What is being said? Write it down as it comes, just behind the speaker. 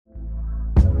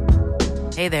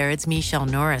Hey there, it's Michelle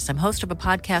Norris. I'm host of a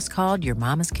podcast called Your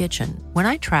Mama's Kitchen. When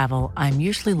I travel, I'm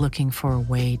usually looking for a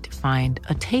way to find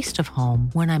a taste of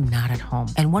home when I'm not at home.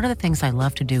 And one of the things I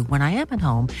love to do when I am at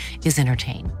home is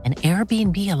entertain. And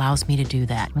Airbnb allows me to do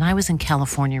that. When I was in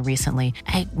California recently,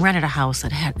 I rented a house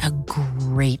that had a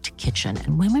great kitchen.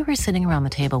 And when we were sitting around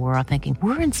the table, we were all thinking,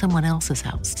 we're in someone else's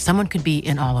house. Someone could be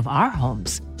in all of our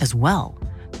homes as well.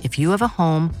 If you have a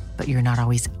home, but you're not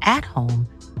always at home,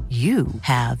 you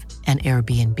have an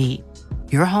Airbnb.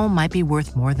 Your home might be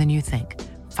worth more than you think.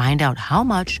 Find out how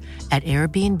much at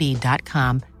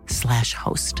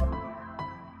airbnb.com/host.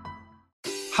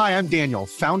 Hi, I'm Daniel,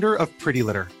 founder of Pretty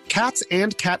Litter. Cats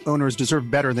and cat owners deserve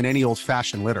better than any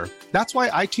old-fashioned litter. That's why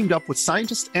I teamed up with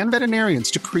scientists and veterinarians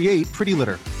to create Pretty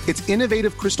Litter. Its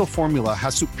innovative crystal formula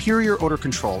has superior odor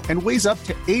control and weighs up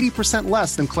to 80%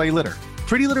 less than clay litter.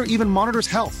 Pretty Litter even monitors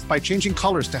health by changing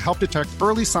colors to help detect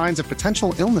early signs of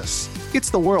potential illness. It's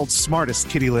the world's smartest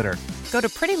kitty litter. Go to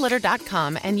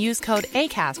prettylitter.com and use code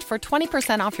ACAST for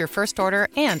 20% off your first order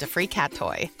and a free cat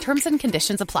toy. Terms and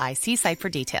conditions apply. See site for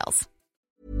details.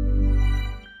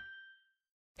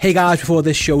 Hey guys, before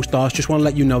this show starts, just want to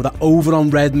let you know that over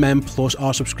on Redmen Plus,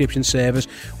 our subscription service,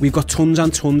 we've got tons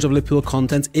and tons of Liverpool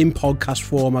content in podcast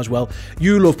form as well.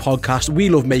 You love podcasts, we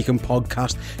love making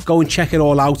podcasts. Go and check it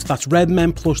all out. That's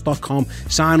redmenplus.com.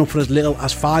 Sign up for as little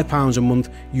as £5 a month.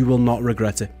 You will not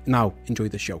regret it. Now, enjoy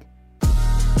the show.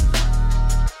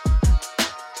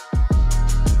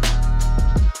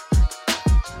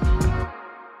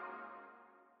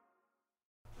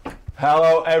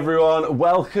 Hello everyone,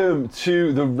 welcome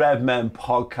to the Redmen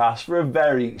podcast for a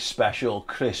very special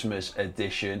Christmas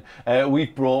edition.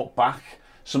 We've brought back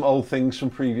some old things from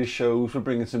previous shows, we're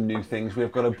bringing some new things.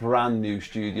 We've got a brand new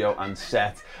studio and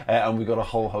set, and we've got a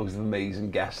whole host of amazing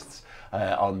guests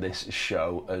on this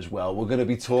show as well. We're going to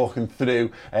be talking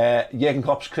through Jurgen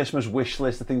Klopp's Christmas wish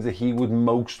list, the things that he would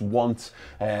most want,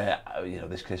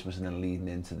 this Christmas and then leading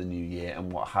into the new year and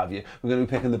what have you. We're going to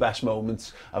be picking the best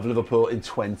moments of Liverpool in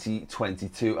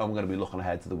 2022, and we're going to be looking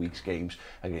ahead to the week's games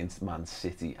against Man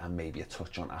City and maybe a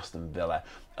touch on Aston Villa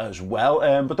as well.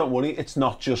 But don't worry, it's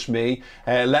not just me.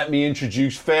 Let me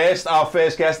introduce first our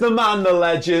first guest, the man, the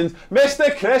legend,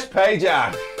 Mr. Chris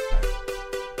Pajak.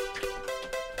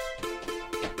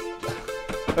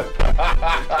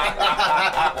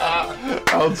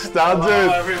 Outstanding.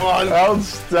 Hello, everyone.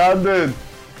 Outstanding.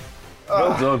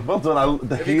 Well done.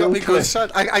 The heel click.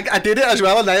 I did it as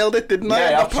well. I nailed it, didn't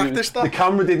I? Yeah, I practiced that. The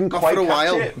camera didn't quite for a catch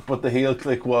while. it, but the heel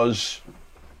click was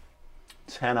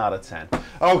 10 out of 10.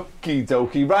 Okie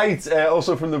dokie. Right,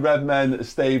 also from the Redmen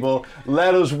stable,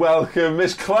 let us welcome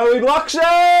Miss Chloe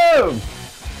Bloxham.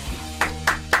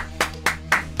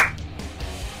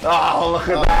 Oh, look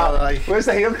at that. Right. Where's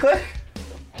the heel click?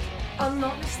 I'm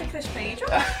not Mr. Chris Page.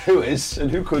 Who is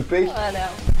and who could be? I know.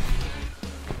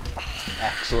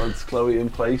 Excellent, Chloe in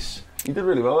place. You did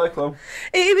really well there, Chloe.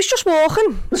 He was just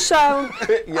walking, so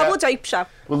Yeah. I would hope so.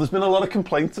 Well, there's been a lot of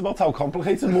complaints about how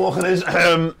complicated walking is.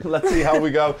 Let's see how we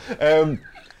go.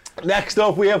 Next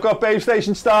up, we have got Babe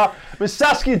Station star, Miss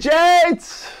Saskia Jade.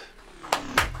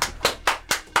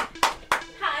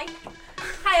 Hi.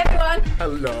 Hi, everyone.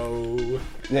 Hello.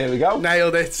 There we go.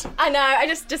 Nailed it. I know, I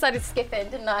just decided to skip in,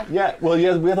 didn't I? Yeah, well,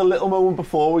 yeah, we had a little moment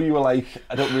before where you were like,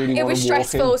 I don't really It want was to walk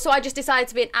stressful, in. so I just decided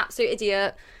to be an absolute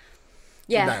idiot.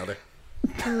 Yeah. Nailed it.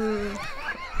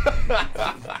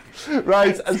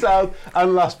 Right,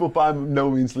 and last but by no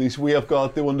means least, we have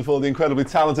got the wonderful, the incredibly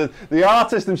talented, the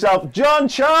artist himself, John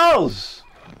Charles.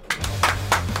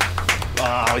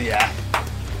 Oh, yeah.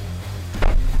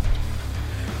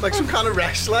 Like some kind of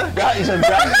wrestler. That is a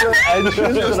wrestler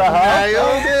entrance to the heart.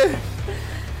 Nailed it.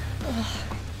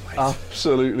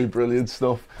 Absolutely brilliant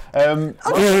stuff. I'm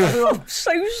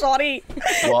so sorry.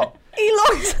 What? He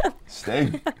looked.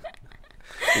 Steve.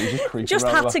 Just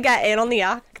had to get in on the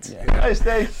act. Yeah. Hey,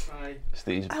 Steve. Hi.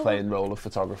 Steve's playing role of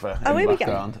photographer in the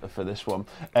background for this one.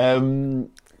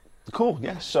 Cool,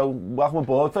 yeah, so welcome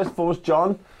aboard. First and foremost,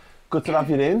 John, good to have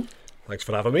you in. Thanks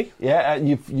for having me. Yeah,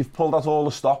 you've pulled out all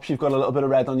the stops. You've got a little bit of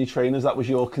red on your trainers. That was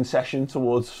your concession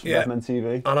towards Redmen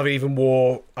TV. And I've even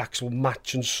wore actual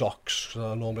matching socks.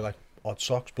 I normally like odd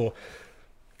socks, but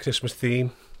Christmas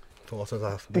theme. Thought of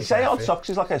that. They say odd socks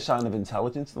is like a sign of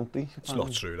intelligence, don't they? It's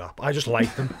not true, that. I just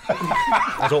like them.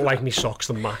 I don't like me socks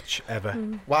to match ever.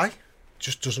 Why?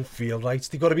 Just doesn't feel right.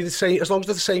 They've got to be the same, as long as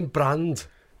they're the same brand.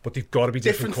 But they've got to be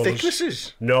different colours.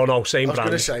 thicknesses? No, same brand. I was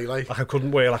going to say, like I couldn't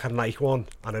wear like a Nike one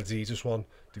and an Adidas one.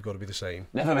 They've got to be the same.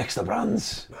 Never mix the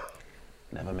brands.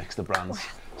 Never mix the brands.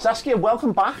 Saskia,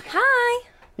 welcome back. Hi.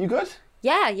 You good?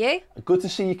 Yeah, you? Good to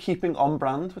see you keeping on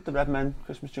brand with the Redmen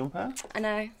Christmas jumper. I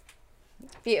know.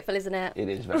 Beautiful, isn't it? It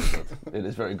is very good. It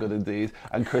is very good indeed.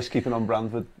 And Chris, keeping on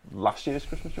brand with last year's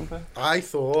Christmas jumper? I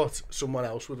thought someone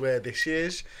else would wear this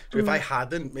year's. So if I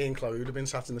hadn't, me and Chloe would have been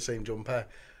sat in the same jumper.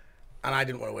 And I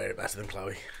didn't want to wear it better than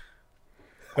Chloe.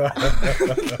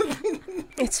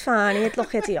 It's fine, he'd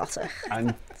look idiotic.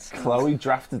 And Chloe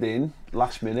drafted in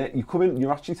last minute. You come in,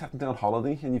 you're actually technically on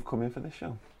holiday and you've come in for this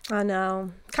show. I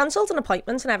know. Cancelled an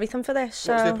appointment and everything for this.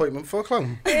 So. What's the appointment for,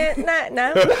 Chloe? No.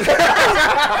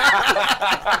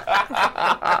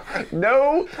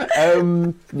 No.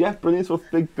 Yeah, brilliant. Well,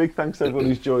 big thanks to everyone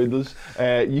who's joined us.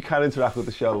 You can interact with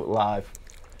the show live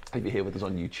if you're here with us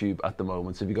on YouTube at the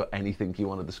moment. So if you've got anything you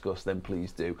want to discuss, then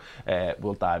please do.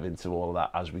 We'll dive into all of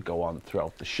that as we go on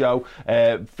throughout the show.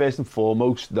 First and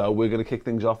foremost, though, we're going to kick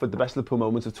things off with the best Liverpool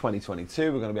moments of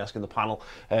 2022. We're going to be asking the panel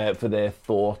for their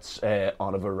thoughts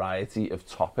on a variety of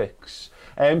topics.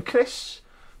 Chris,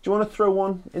 do you want to throw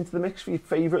one into the mix for your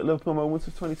favourite Liverpool moments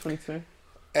of 2022?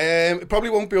 It probably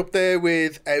won't be up there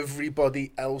with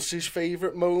everybody else's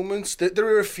favourite moments. There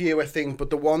are a few, I think, but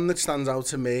the one that stands out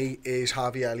to me is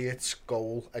Harvey Elliott's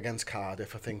goal against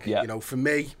Cardiff. I think, you know, for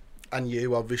me and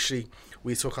you, obviously,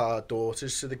 we took our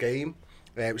daughters to the game.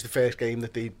 It was the first game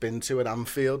that they'd been to at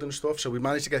Anfield and stuff, so we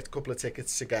managed to get a couple of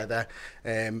tickets together,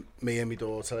 me and my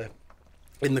daughter,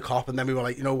 in the Kop, and then we were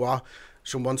like, you know what?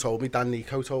 Someone told me, Dan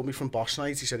Nico told me from Boss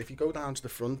Night, he said, if you go down to the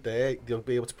front there, they'll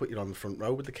be able to put you on the front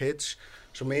row with the kids.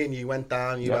 So me and you went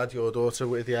down, you had your daughter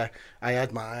with you, I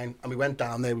had mine, and we went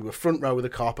down there, we were front row with the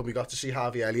Kop, and we got to see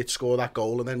Harvey Elliott score that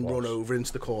goal and then run over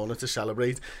into the corner to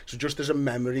celebrate. So just as a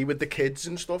memory with the kids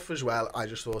and stuff as well, I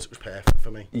just thought it was perfect for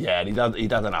me. Yeah, and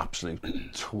he'd had an absolute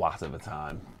twat of a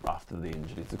time after the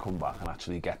injury to come back and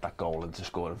actually get that goal and to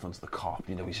score in front of the Kop.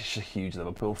 You know, he's just a huge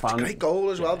Liverpool fan. Great goal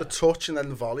as well, the touch and then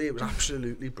the volley, it was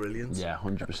absolutely brilliant. Yeah,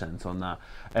 100% on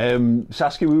that.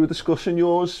 Saskia, we were discussing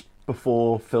yours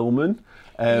before filming.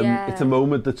 It's a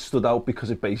moment that stood out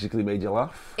because it basically made you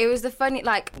laugh. It was the funny,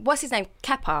 like, what's his name?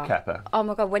 Kepa. Oh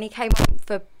my God, when he came on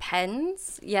for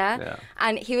pens,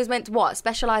 and he was meant to,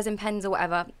 specialise in pens or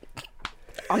whatever.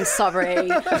 I'm sorry.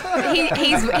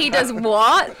 he does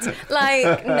what?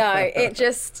 Like, no, it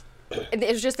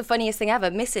was just the funniest thing ever,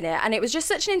 missing it. And it was just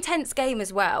such an intense game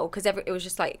as well, because it was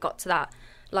just like, it got to that,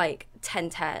 like,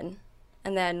 10-10,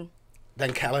 and then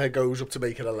Kelleher goes up to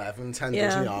make it 11-10, doesn't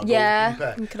he? Our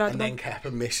goalkeeper. And then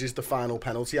Kepa misses the final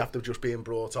penalty after just being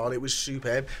brought on. It was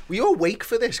superb. Were you awake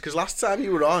for this? Because last time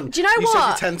you were on, do you know you said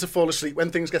you tend to fall asleep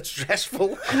when things get stressful.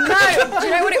 No, do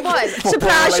you know what it was?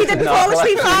 Surprised she didn't fall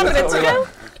asleep 5 minutes ago.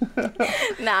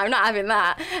 No, I'm not having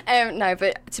that. No,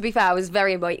 but to be fair, I was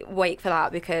very awake for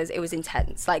that because it was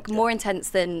intense. Like, more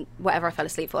intense than whatever I fell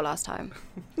asleep for last time.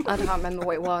 I can't remember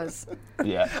what it was.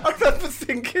 Yeah. I remember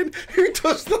thinking, who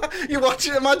does that? You watch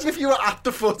it, imagine if you were at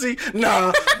the footy.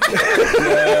 Nah. No,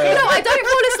 I don't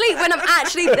fall asleep when I'm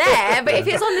actually there, but if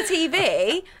it's on the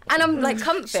TV and I'm like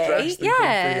comfy,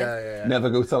 yeah.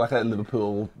 Never go to like a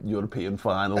Liverpool European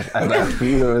final ever.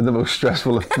 You're the most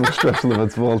stressful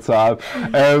event of all time.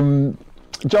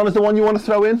 John, is the one you want to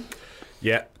throw in?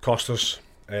 Yeah, Costa's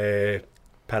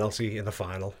penalty in the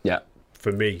final. Yeah.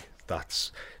 For me,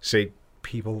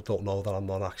 people don't know that I'm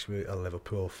not actually a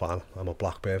Liverpool fan. I'm a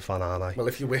Blackburn fan, aren't I? Well,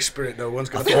 if you whisper it, no one's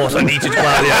going to... Of course I need to as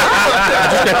well,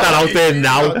 yeah. Just get that out there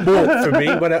now. But for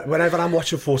me, whenever I'm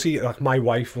watching footy, like my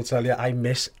wife will tell you, I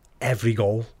miss every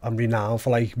goal. I'm renowned for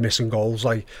like missing goals.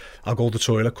 Like I'll go to the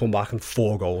toilet, come back, and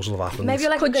 4 goals will have happened. Maybe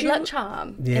you're like a good luck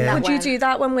charm. Yeah. Could you do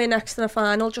that when we're next to the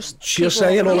final? She'll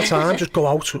say it all the time. Just go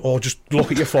out or just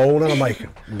look at your phone, and I'm like,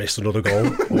 missed another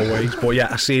goal always. But yeah,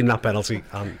 I seen that penalty,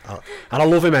 and I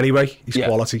love him anyway. He's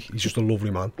quality. He's just a lovely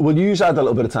man. Well, you had a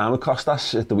little bit of time with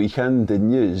Costas at the weekend,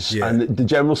 didn't you? Yeah. And the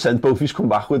general sense both of you come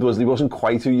back with was he wasn't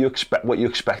quite what you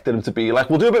expected him to be. Like,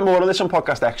 we'll do a bit more on this on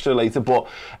Podcast Extra later, but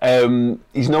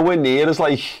he's nowhere near as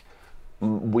like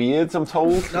weird, I'm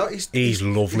told. No, he's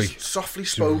lovely. He's softly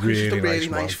spoken. He's a really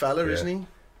nice fella, isn't he?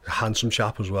 Handsome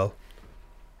chap as well.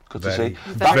 Good to see.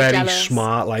 Very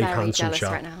smart, like handsome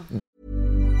chap. Right now.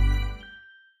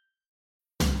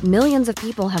 Millions of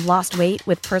people have lost weight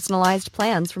with personalized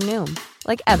plans from Noom.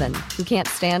 Like Evan, who can't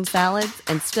stand salads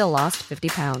and still lost 50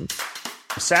 pounds.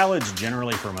 Salads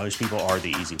generally for most people are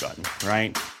the easy button,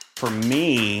 right? For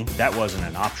me, that wasn't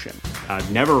an option. I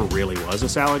never really was a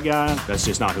salad guy. That's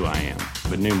just not who I am.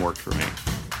 But Noom worked for me.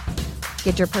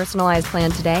 Get your personalized plan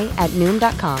today at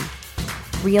Noom.com.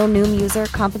 Real Noom user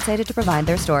compensated to provide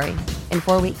their story. In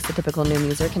 4 weeks, the typical Noom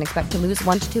user can expect to lose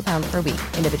 1 to 2 pounds per week.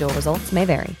 Individual results may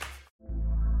vary.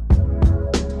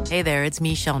 Hey there, it's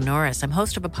Michelle Norris. I'm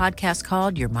host of a podcast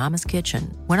called Your Mama's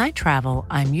Kitchen. When I travel,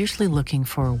 I'm usually looking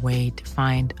for a way to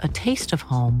find a taste of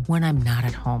home when I'm not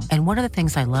at home. And one of the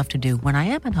things I love to do when I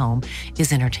am at home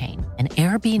is entertain. And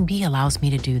Airbnb allows me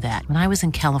to do that. When I was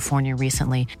in California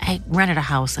recently, I rented a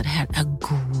house that had a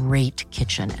great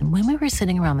kitchen. And when we were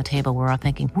sitting around the table, we're all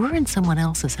thinking, we're in someone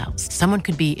else's house. Someone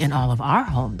could be in all of our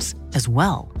homes as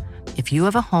well. If you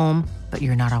have a home, but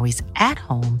you're not always at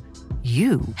home,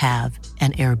 you have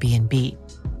an Airbnb.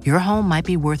 Your home might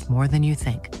be worth more than you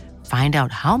think. Find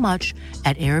out how much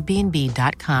at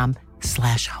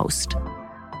airbnb.com/host.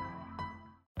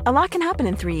 A lot can happen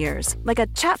in 3 years, like a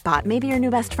chatbot may be your new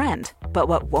best friend. But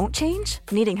what won't change?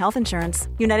 Needing health insurance.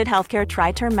 United Healthcare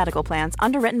Tri-Term Medical Plans,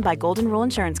 underwritten by Golden Rule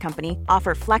Insurance Company,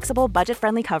 offer flexible,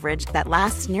 budget-friendly coverage that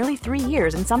lasts nearly 3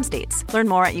 years in some states. Learn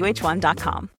more at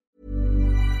uh1.com.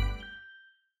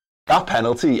 That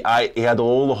penalty, he had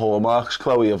all the hallmarks,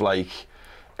 Chloe, of like,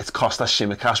 it's Kostas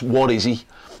Tsimikas. What is he?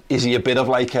 Is he a bit of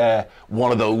like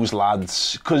one of those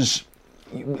lads? Because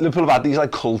Liverpool have had these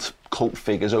like cult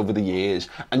figures over the years,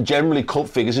 and generally cult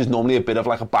figures is normally a bit of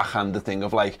like a backhanded thing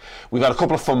of like, we've had a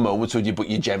couple of fun moments with you, but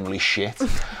you're generally shit.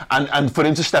 and for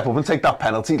him to step up and take that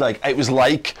penalty, like, it was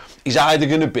like he's either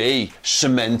going to be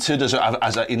cemented as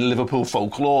in Liverpool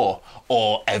folklore,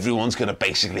 or everyone's going to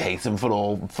basically hate him for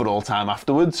all time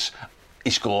afterwards. He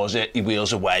scores it, he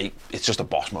wheels away. It's just a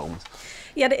boss moment.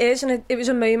 Yeah, it is, and it was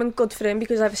a moment good for him,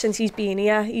 because ever since he's been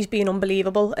here, he's been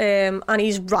unbelievable, and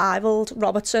he's rivalled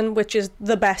Robertson, which is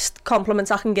the best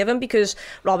compliment I can give him, because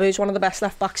Robbie's one of the best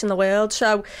left-backs in the world.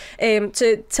 So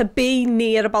to be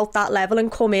near about that level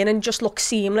and come in and just look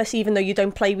seamless, even though you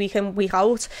don't play week in, week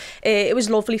out, it was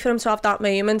lovely for him to have that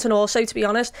moment. And also, to be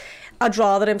honest, I'd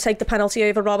rather him take the penalty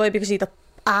over Robbie, because he'd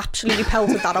absolutely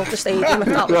pelted that out the stadium if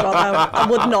that was Robbo. I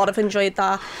would not have enjoyed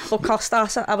that. But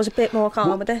Kostas, I was a bit more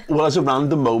calm with it. Well, as a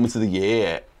random moment of the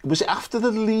year, was it after the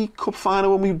League Cup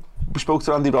final when we spoke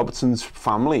to Andy Robertson's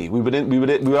family? We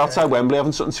were outside Wembley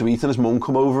having something to eat, and his mum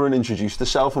come over and introduced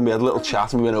herself, and we had a little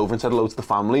chat, and we went over and said hello to the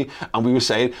family, and we were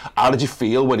saying, how did you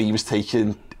feel when he was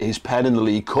taking his pen in the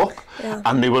League Cup? Yeah.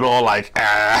 And they were all like,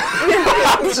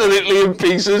 absolutely in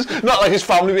pieces. Not like his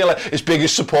family being like his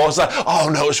biggest supporters, like, oh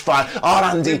no, it's fine. Oh,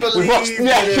 Andy, we've watched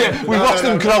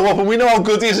him grow up, and we know how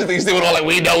good he is at these. They were all like,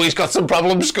 we know he's got some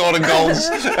problems scoring goals.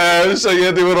 So yeah,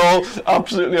 they were all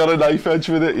absolutely on a knife edge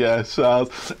with it. Yeah, sad.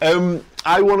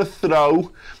 I want to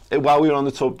throw, while we were on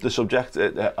the subject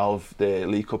of the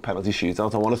League Cup penalty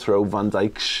shootout, I want to throw Van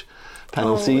Dijk's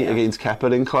penalty against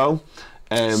Kepa in, Chloe.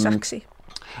 Sexy.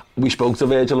 We spoke to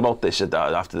Virgil about this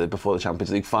before the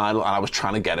Champions League final, and I was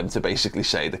trying to get him to basically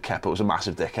say that Kepa was a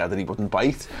massive dickhead and he wouldn't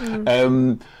bite.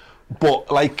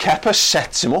 But like, Kepa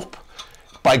sets him up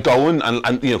by going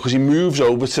and you know, because he moves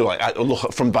over to like,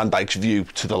 look from Van Dijk's view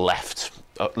to the left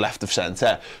of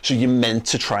centre, so you're meant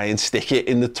to try and stick it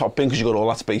in the top bin because you've got all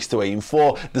that space to aim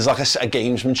for. There's like a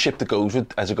gamesmanship that goes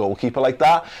with as a goalkeeper like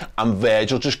that, and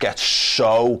Virgil just gets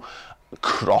so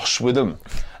cross with him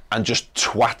and just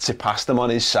twats it past him on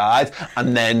his side,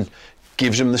 and then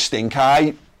gives him the stink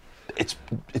eye. It's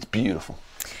beautiful.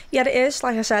 Yeah, it is.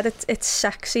 Like I said, it's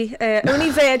sexy. Only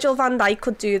Virgil van Dijk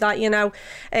could do that, you know.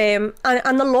 And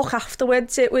the look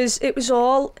afterwards, it was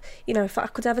all, you know, if I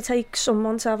could ever take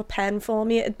someone to have a pen for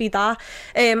me, it'd be that.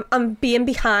 And being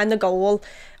behind the goal,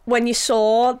 when you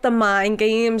saw the mind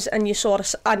games and you saw,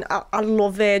 and I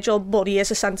love Virgil, but he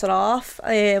is a centre-half,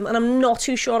 and I'm not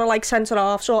too sure I like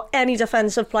centre-halves or any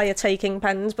defensive player taking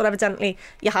pens, but evidently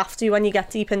you have to when you get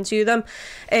deep into them.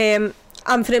 And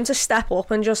for him to step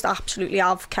up and just absolutely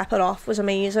have Kepa off was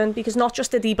amazing, because not just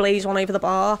did he blaze one over the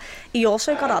bar, he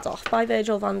also got had off by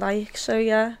Virgil van Dijk. So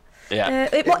yeah.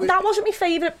 That wasn't my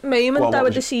favourite moment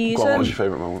of the season. What was your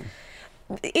favourite moment?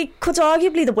 It could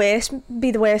arguably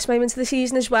be the worst moment of the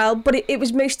season as well, but it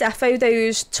was most defo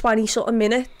those 20 sort of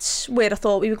minutes where I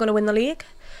thought we were going to win the league,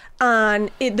 and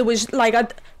there was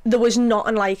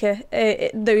nothing like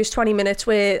it. Those 20 minutes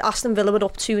where Aston Villa were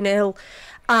up 2-0,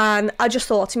 and I just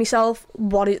thought to myself,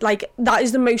 that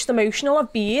is the most emotional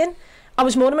I've been. I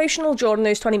was more emotional during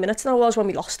those 20 minutes than I was when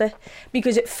we lost it,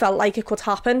 because it felt like it could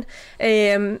happen.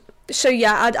 So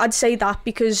yeah, I'd say that,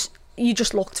 because you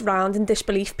just looked around in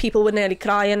disbelief. People were nearly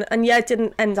crying, and yeah, it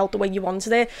didn't end out the way you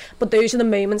wanted it, but those are the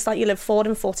moments that you live for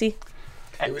in footy.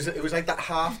 It was like that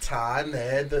half time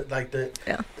there,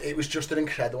 it was just an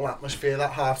incredible atmosphere,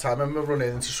 that half time. I remember running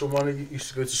into someone who used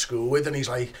to go to school with, and he's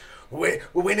like, we're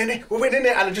winning it,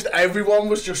 and just everyone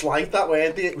was just like that,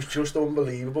 weren't they? It was just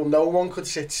unbelievable. No one could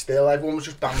sit still, everyone was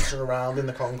just bouncing around in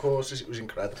the concourses. It was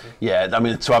incredible. Yeah, I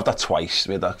mean, to have that twice,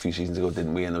 we had that a few seasons ago,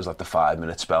 didn't we? And there was like the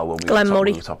 5-minute spell when we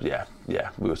were top,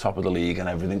 we were top of the league and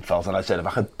everything felt, and I said if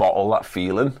I could bottle that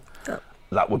feeling,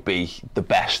 that would be the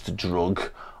best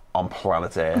drug on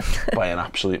planet Earth by an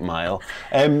absolute mile.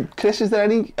 Chris, is there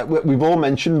any, we've all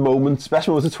mentioned moments, best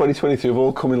moments of 2022 have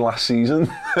all come in last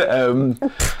season.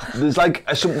 There's like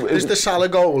there's the Salah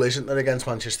goal, isn't there, against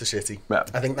Manchester City? Yeah.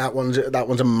 I think that one's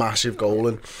a massive goal,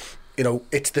 and you know,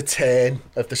 it's the turn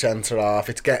of the centre half,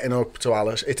 it's getting up to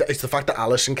Alisson, it's the fact that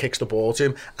Alisson kicks the ball to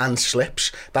him and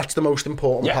slips. That's the most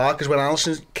important part, because when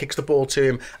Alisson kicks the ball to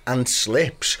him and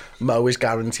slips, Mo is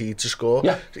guaranteed to score.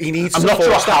 He needs I'm to not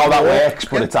sure how that works,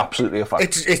 but it's absolutely a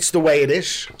fact. It's the way it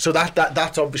is, so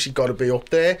that's obviously got to be up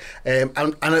there, and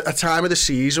at a time of the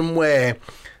season where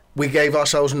we gave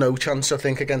ourselves no chance, I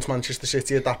think, against Manchester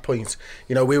City at that point.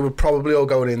 You know, we were probably all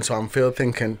going into Anfield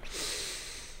thinking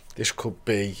this could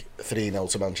be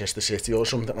 3-0 to Manchester City or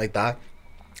something like that.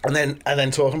 And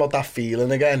then talking about that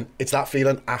feeling again, it's that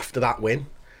feeling after that win.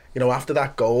 You know, after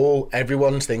that goal,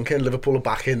 everyone's thinking Liverpool are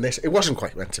back in this. It wasn't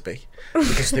quite meant to be,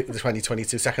 because the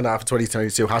 2022 second half of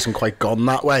 2022 hasn't quite gone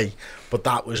that way. But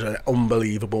that was an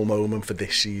unbelievable moment for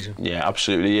this season. Yeah,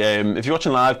 absolutely. If you're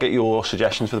watching live, get your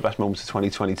suggestions for the best moments of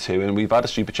 2022. And we've had a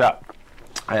super chat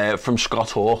from Scott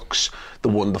Hawkes, the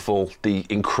wonderful, the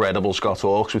incredible Scott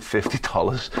Hawkes with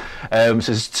 $50.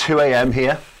 Says 2 a.m.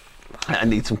 here. I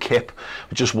need some kip.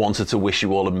 We just wanted to wish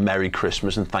you all a Merry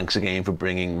Christmas and thanks again for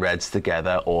bringing Reds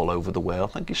together all over the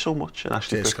world. Thank you so much. And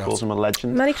Ashley Chris calls him a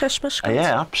legend. Merry Christmas, Scott.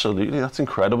 Yeah, absolutely. That's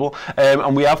incredible.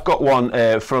 And we have got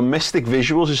one from Mystic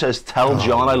Visuals who says, tell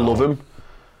John I love him.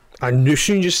 I knew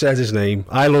soon you just said his name.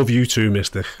 I love you too,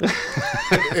 Mystic.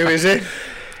 Who is it?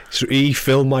 So he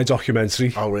filmed my documentary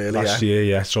last year,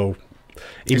 yeah. So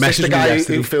he is messaged this the me guy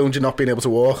yesterday. who filmed you not being able to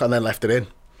walk and then left it in?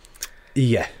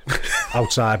 Yeah,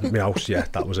 outside my house, yeah,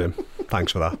 that was him.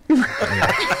 Thanks for that.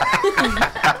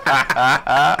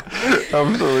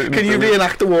 Absolutely. Can you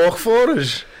reenact the walk for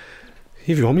us?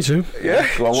 If you want me to. Yeah.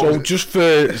 So just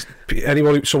for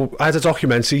anyone, so I had a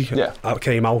documentary that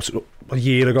came out a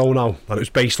year ago now, and it was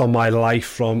based on my life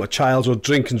from a childhood,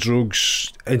 drinking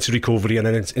drugs, into recovery, and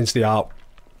then into the art.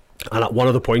 And at one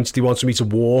of the points, they wanted me to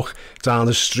walk down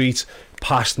the street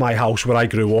past my house where I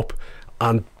grew up.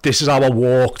 And this is how I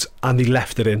walked, and they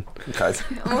left it in. Okay.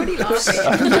 I'm already laughing.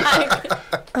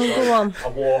 Go on. I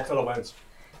walked and I went.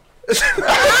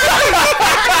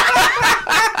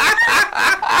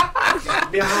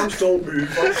 My arms don't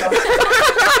move like that.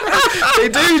 They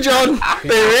do, John. They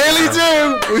really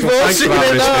do. We've all seen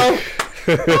it now.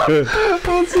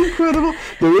 That's incredible.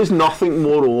 There is nothing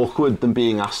more awkward than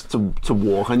being asked to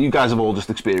walk, and you guys have all just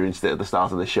experienced it at the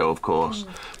start of the show, of course.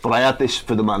 But I had this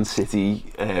for the Man City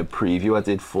preview I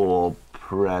did for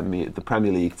the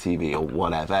Premier League TV or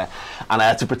whatever, and I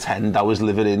had to pretend I was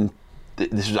living in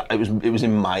it was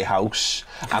in my house,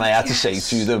 and I had to say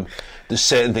to them, there's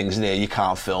certain things in here you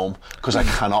can't film because I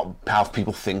cannot have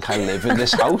people think I live in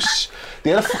this house. They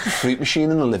had a fucking fruit machine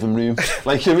in the living room,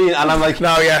 like, you know what I mean? And I'm like,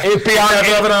 no, yeah, it'd be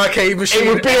an arcade machine.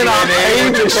 It would be an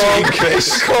arcade machine,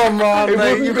 Chris. Come on,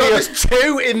 mate. You've got there's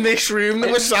two in this room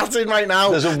that we're sat in right now.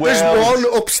 There's one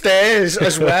upstairs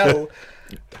as well.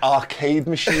 Arcade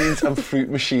machines and fruit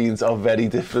machines are very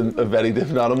different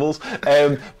animals,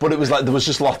 but it was like there was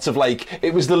just lots of, like,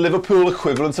 it was the Liverpool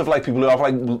equivalent of, like, people who have,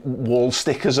 like, wall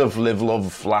stickers of live,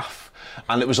 love, laugh,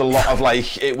 and it was a lot of,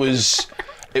 like, it was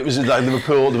like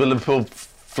the Liverpool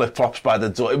flip-flops by the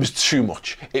door. It was too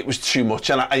much,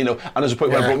 and I, you know, and there's a point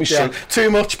where I brought me son.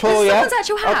 Too much, Paul. Someone's at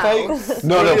your house. Okay.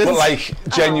 No, but, like,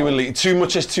 genuinely too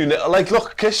much is too little. Like,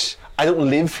 look, Kiss, I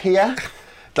don't live here.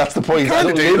 That's the point. I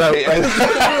don't live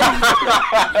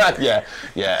here.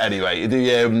 yeah. Anyway,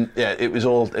 it was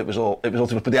all too much.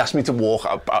 But they asked me to walk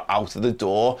out of the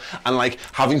door, and, like,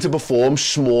 having to perform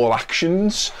small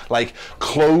actions, like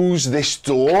close this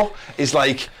door, is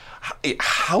like,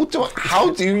 how do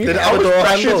you? Did it have a door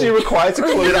handle? Do you require to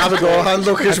close? Did it have a door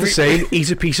handle? Because we say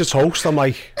eat a piece of toast. I'm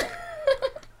like,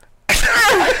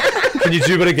 can you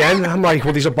do it again? I'm like,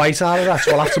 well, there's a bite out of that,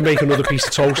 so I'll have to make another piece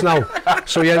of toast now.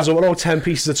 So he ends up with 10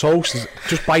 pieces of toast.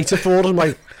 Just bite it for us. I'm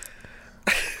like,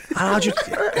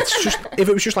 it's just, if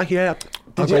it was just like, yeah,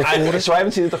 I'll go for it. So I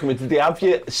haven't seen the documentary. Did they have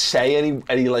you say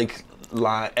any like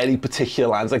any particular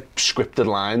lines, like scripted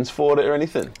lines for it or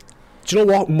anything? Do you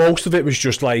know what? Most of it was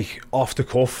just like off the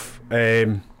cuff.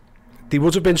 there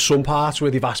would have been some parts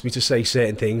where they've asked me to say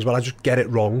certain things, but I just get it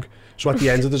wrong. So at the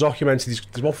end of the documentary,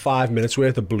 there's about 5 minutes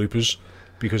worth of bloopers,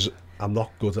 because I'm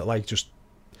not good at like just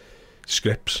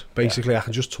scripts. Basically, I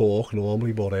can just talk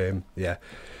normally, but yeah.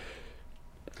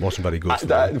 Wasn't very good.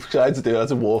 I tried to do that,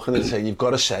 to walk in and say, you've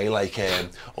got to say like,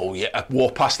 oh yeah, I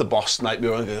walked past the boss the night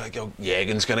before and go like, oh,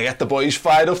 Jürgen's going to get the boys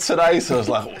fired up tonight. So I was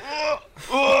like,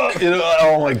 you know,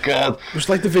 oh my God. It was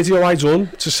like the video I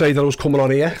done to say that I was coming on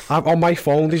here. On my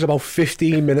phone, there's about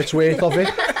 15 minutes worth of it.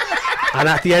 And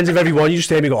at the end of every one, you just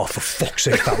hear me go, oh, for fuck's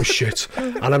sake, that was shit.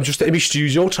 And I'm just in my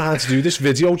studio trying to do this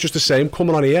video just to say I'm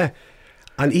coming on here.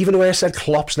 And even the way I said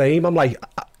Klopp's name, I'm like,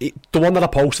 the one that I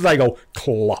posted, I go,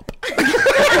 Klopp.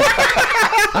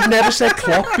 I've never said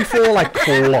Klopp before, like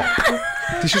Klopp.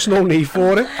 There's just no need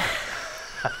for it.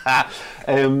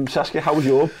 Saskia, how was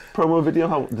your promo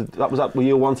video? Were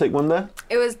you a one take wonder?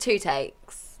 It was 2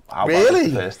 takes. How really?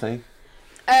 The first take?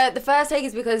 The first take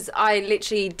is because I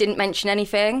literally didn't mention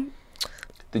anything.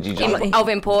 Did you just of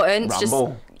importance?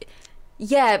 ramble?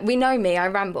 Yeah, we know me. I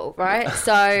ramble, right?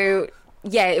 So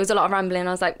yeah, it was a lot of rambling.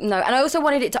 I was like, no, and I also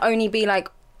wanted it to only be like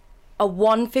a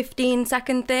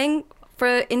 15-second thing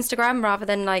for Instagram, rather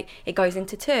than like it goes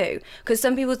into 2, because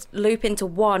some people loop into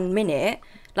 1 minute,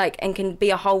 like, and can be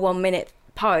a whole 1 minute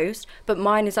post, but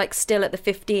mine is like still at the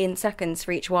 15 seconds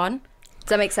for each one. Does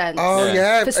that make sense? Oh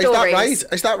yeah, for stories.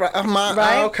 Is that right?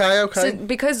 Right? Okay. So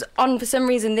because for some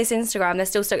reason this Instagram they're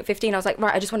still stuck at 15, I was like,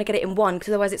 right, I just want to get it in 1, because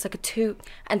otherwise it's like a 2,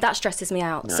 and that stresses me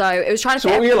out. Yeah. So it was trying to. So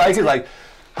what were you like? It's like,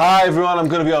 hi everyone, I'm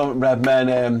going to be on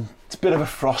Redmen. It's a bit of a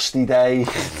frosty day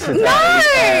today.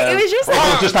 No, it was just like...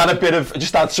 I've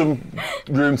just had some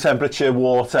room temperature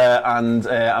water, and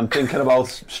I'm thinking about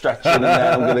stretching, and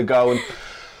then I'm going to go and...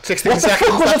 16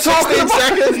 seconds. 16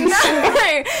 seconds.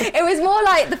 No, it was more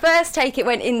like the first take, it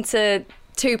went into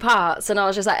 2 parts, and I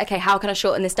was just like, okay, how can I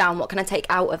shorten this down? What can I take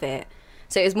out of it?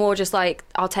 So it was more just like,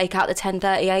 I'll take out the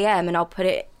 10:30 a.m. and I'll put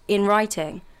it in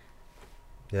writing.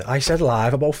 Yeah, I said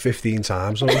live about 15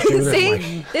 times. I was doing See, it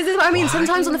like, this is what I mean.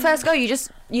 Sometimes on the first go,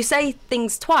 you say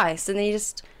things twice, and then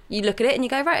you look at it and you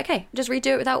go, right, okay, just redo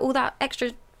it without all that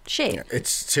extra shit. Yeah,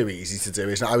 it's too easy to do,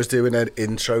 isn't it? I was doing an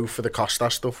intro for the Costa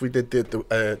stuff we did at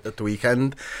the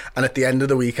weekend, and at the end of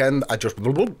the weekend, I just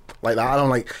like that, and I'm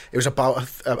like, it was about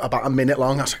a minute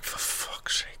long. I was like, for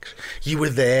fuck's sake, you were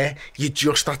there. You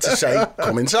just had to say,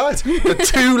 come inside. The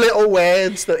 2 little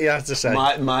words that you had to say.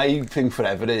 My thing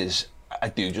forever is, I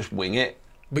do just wing it.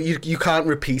 But you can't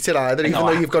repeat it either, even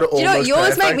though you've got it almost. Do you know what?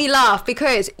 Yours perfect. make me laugh,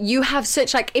 because you have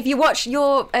such, like, if you watch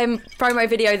your promo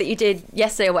video that you did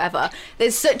yesterday or whatever,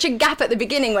 there's such a gap at the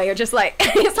beginning where you're just like,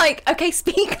 it's like, okay,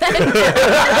 speak then. And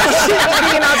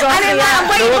then I'm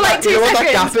waiting for like 2 seconds. You know what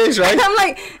that gap is, right? And I'm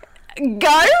like,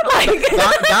 go, like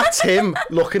that's him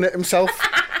looking at himself.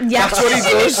 Yeah, that's what he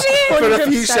does for a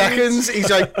few seconds.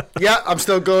 He's like, yeah, I'm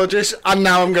still gorgeous, and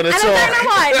now I'm gonna talk.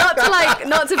 I don't know why,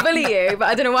 not to bully you, but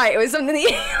I don't know why, it was something that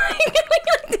you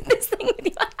did this thing with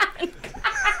your hand.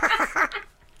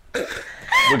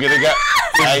 We're gonna get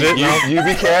you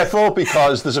be careful,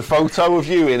 because there's a photo of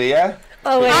you in here.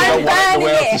 Oh, wait. I'm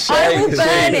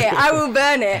burning it. I will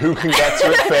burn it. Who can get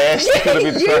to it first? It's gonna be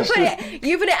the question.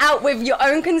 You put it out with your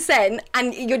own consent,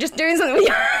 and you're just doing something with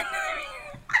your hand.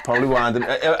 Probably winding.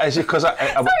 Is it because I'm a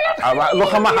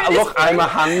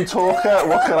hand talker?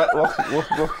 What can I? I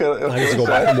need to go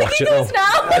back and watch it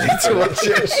now. I need to watch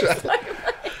it.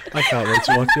 I can't wait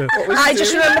to watch it. I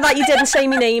just remember that you didn't say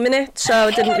my name in it, so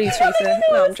I didn't retweet it.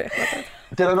 No, I'm joking.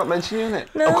 Did I not mention you in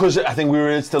it? No. Because I think we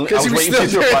were still. I was waiting for you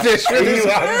to.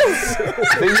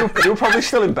 You were probably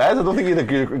still in bed. I don't think you'd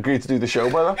agreed to do the show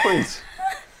by that point.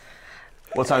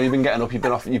 What time have you been getting up? You've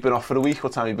been off for a week.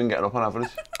 What time have you been getting up on average?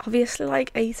 Obviously,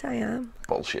 like 8 a.m.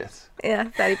 Bullshit. Yeah,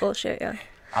 very bullshit. Yeah.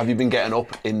 Have you been getting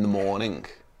up in the morning?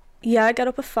 Yeah, I get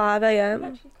up at 5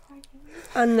 a.m.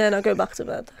 and then I go back to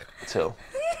bed. Till?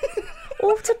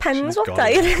 Oh, it depends what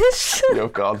day it is. You're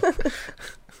gone.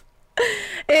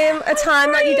 A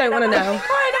time that you don't want to know.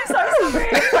 I'm so sorry.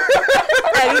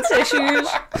 Any tissues?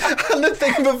 And the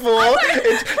thing before,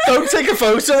 don't take a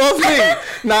photo of me.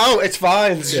 No, it's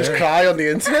fine. Just cry on the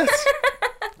internet.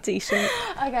 Decent.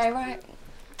 Okay, right.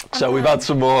 So we've had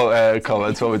some more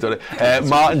comments while we've done it.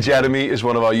 Martin Jeremy is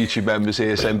one of our YouTube members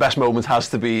here, saying best moment has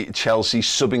to be Chelsea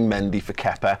subbing Mendy for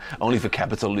Kepa, only for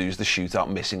Kepa to lose the shootout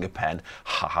missing a pen.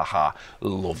 Ha ha ha.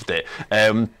 Loved it.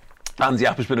 Andy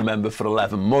App has been a member for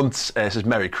 11 months. Says,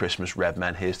 Merry Christmas,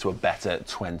 Redmen. Here's to a better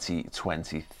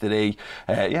 2023.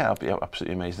 Yeah, I'd be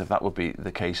absolutely amazed if that would be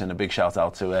the case. And a big shout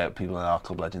out to people in our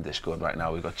Club Legend Discord right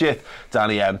now. We've got Jith,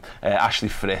 Danny M, Ashley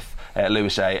Frith,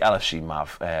 Lewis A, LFC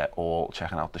Mav, all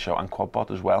checking out the show, and Quadbot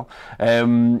as well.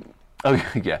 Oh,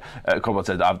 yeah. Klopp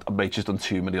said, I've just done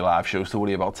too many live shows to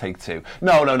worry about take two.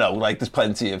 No. Like, there's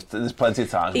plenty of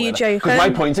times. Are you joking? Because my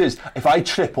point is, if I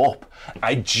trip up,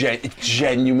 it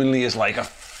genuinely is like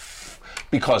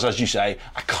because, as you say,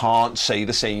 I can't say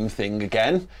the same thing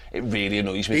again. It really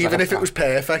annoys me. Even if it was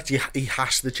perfect, he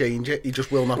has to change it. He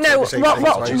just will not say the same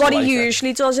thing. What he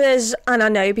usually does is, and I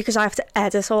know because I have to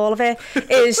edit all of it,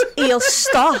 is he'll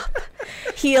stop.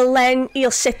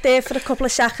 He'll sit there for a couple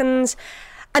of seconds,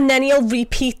 and then he'll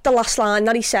repeat the last line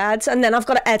that he said, and then I've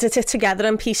got to edit it together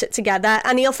and piece it together,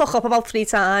 and he'll fuck up about 3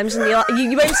 times, and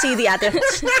you won't see the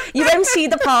edits. You won't see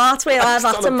the part where I've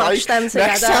had to mash them together.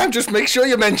 Next time, just make sure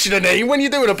you mention a name when you're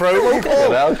doing a promo call.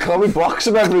 Well, Chloe blocks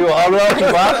him everyone.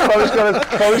 Chloe's got a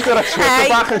Twitter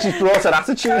back, and she's brought her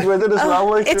attitude with it as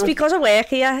well. Like, it's because I work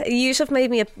here. You have made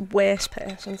me a worse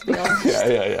person, to be honest.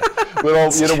 Yeah. We're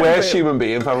all, you're the worst human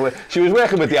being, probably. She was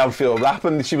working with the Anfield rap,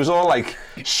 and she was all like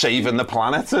saving the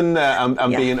planet and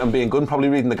being good, and probably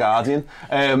reading The Guardian.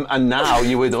 And now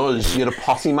you're with us. You're a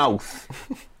potty mouth,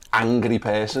 angry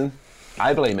person.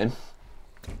 I blame him.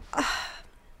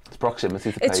 It's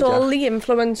proximity to paycheck. It's all the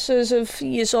influences of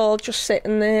yous all just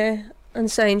sitting there and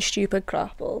saying stupid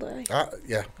crap all day.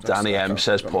 Danny M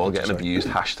says Paul getting abused.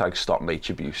 # stop mate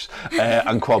abuse.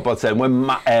 And Quadbot said when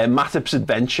Matip's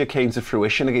adventure came to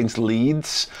fruition against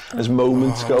Leeds as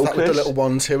moments go. That with the little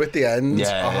 1-2 at the end.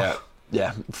 Yeah.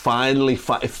 It finally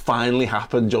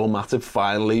happened. Joel Matip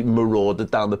finally marauded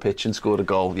down the pitch and scored a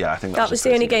goal. Yeah, I think that was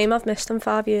the only game I've missed in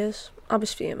 5 years. I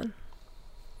was fuming.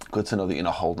 Good to know that you're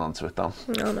not holding on to it, though.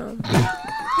 No.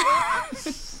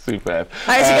 Superb.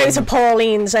 I had to go to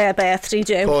Pauline's birthday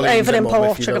do over in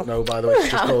Portugal. If you don't know, by the way,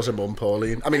 she just calls her mum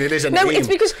Pauline. I mean, it is a name. No, it's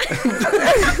because...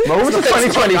 Moment of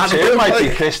 2022 might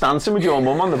be Chris dancing with your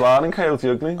mum on the bar in Coyote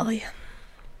Ugly. Oh, yeah.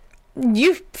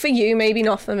 For you, maybe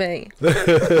not for me.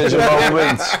 There's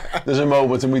a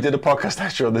moment, and we did a podcast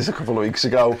extra on this a couple of weeks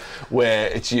ago, where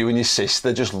it's you and your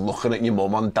sister just looking at your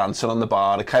mum on dancing on the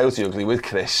bar at Coyote Ugly with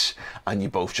Chris, and you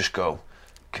both just go,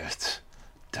 get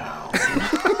down.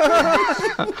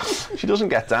 She doesn't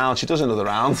get down, she does another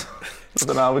round.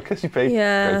 Another round with Kissy P.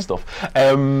 Yeah. Great stuff.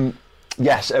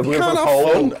 Yes, we're going to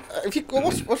poll.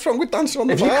 What's wrong with dancing on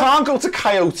the bar? If you can't go to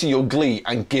Coyote Ugly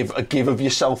and give of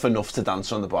yourself enough to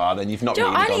dance on the bar, then you've not really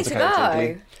gone to Coyote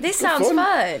Ugly. This sounds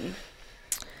fun.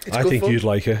 I think you'd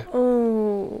like it.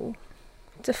 Oh,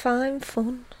 define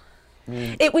fun.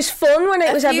 It was fun when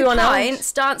it was everyone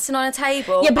else dancing on a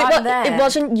table. Yeah, but it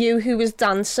wasn't you who was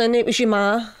dancing. It was your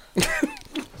ma.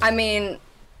 I mean.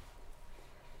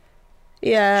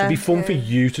 Yeah. It'd be fun for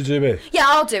you to do it. Yeah,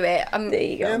 I'll do it. There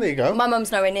you go. Yeah, there you go. My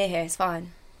mum's nowhere near here, it's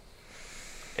fine.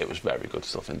 It was very good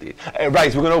stuff indeed.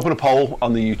 Right, we're going to open a poll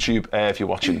on the YouTube if you're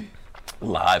watching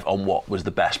live on what was the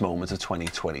best moment of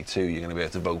 2022. You're going to be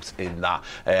able to vote in that,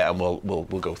 and we'll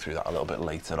go through that a little bit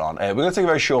later on. We're going to take a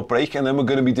very short break, and then we're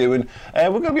going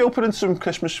to be opening some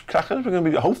Christmas crackers.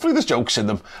 Hopefully there's jokes in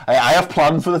them. I have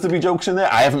planned for there to be jokes in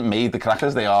there. I haven't made the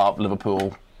crackers. They are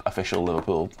official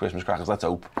Liverpool Christmas crackers. Let's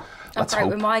hope. That's right.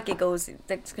 With my giggles,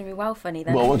 it's going to be well funny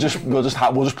then. Well, we'll just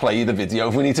play you the video.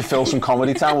 If we need to fill some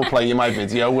comedy time, we'll play you my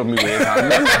video with me weird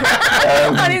hands.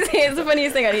 Honestly, it's the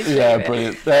funniest thing I need to do. Yeah,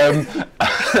 brilliant.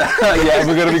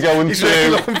 We're going to be going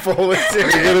through. Looking forward to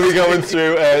it. We're going to be going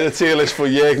through the tier list for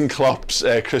Jurgen Klopp's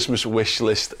Christmas wish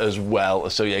list as well.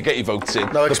 So yeah, get your votes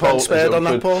in. No expense spared on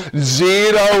that, Paul.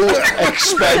 0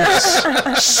 expense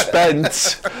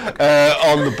spent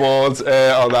on the board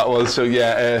on that one. So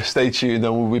yeah, stay tuned,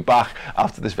 and we'll be back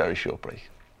after this very short break.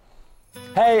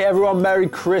 Hey everyone, Merry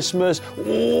Christmas.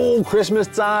 Oh, Christmas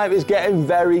time is getting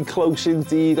very close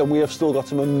indeed, and we have still got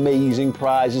some amazing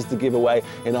prizes to give away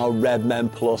in our Redmen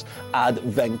Plus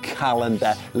Advent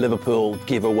Calendar Liverpool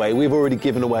giveaway. We've already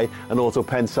given away an auto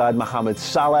pen signed Mohamed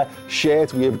Salah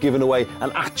shirt. We have given away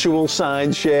an actual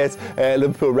signed shirt,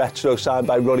 Liverpool Retro signed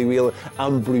by Ronnie Wheeler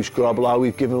and Bruce Grobbelaar.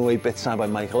 We've given away bits signed by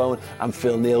Michael Owen and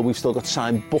Phil Neal. We've still got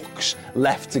signed books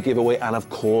left to give away, and of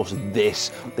course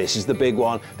this is the big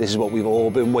one. This is what we've all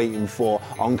been waiting for.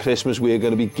 On Christmas we are going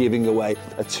to be giving away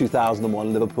a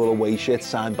 2001 Liverpool away shirt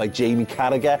signed by Jamie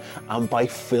Carragher and by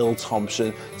Phil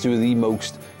Thompson, two of the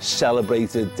most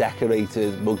celebrated,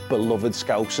 decorated, most beloved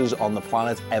Scousers on the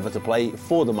planet ever to play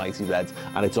for the Mighty Reds,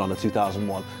 and it's on a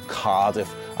 2001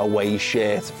 Cardiff away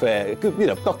shirt for,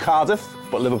 not Cardiff,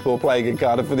 but Liverpool playing in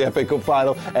Cardiff for the FA Cup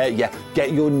final.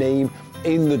 Get your name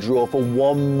in the draw for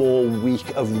one more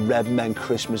week of Redmen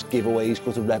Christmas giveaways.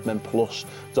 Go to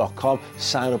redmenplus.com,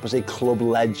 sign up as a Club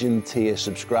Legend tier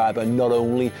subscriber. Not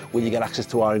only will you get access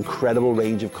to our incredible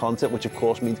range of content, which of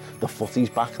course means the footy's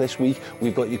back this week.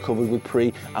 We've got you covered with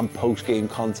pre and post game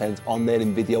content on there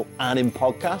in video and in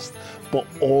podcast. But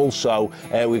also,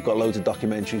 we've got loads of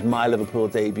documentaries. My Liverpool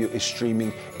debut is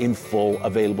streaming in full,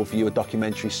 available for you. A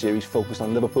documentary series focused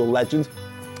on Liverpool legends,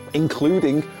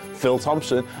 including Phil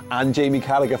Thompson and Jamie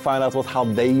Carragher. Find out about how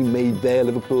they made their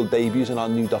Liverpool debuts in our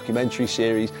new documentary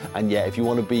series. And yeah, if you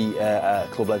want to be a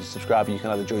Club Legend subscriber, you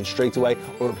can either join straight away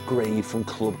or upgrade from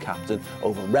Club Captain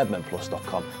over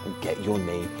redmenplus.com and get your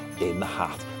name in the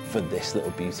hat for this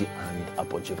little beauty and a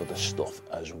bunch of other stuff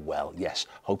as well. Yes,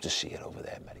 hope to see it over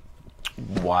there, Mary.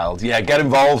 Wild. Yeah, get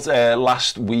involved.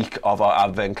 Last week of our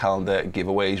Advent calendar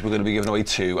giveaways, we're going to be giving away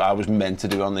 2. I was meant to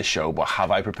do it on this show, but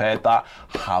have I prepared that?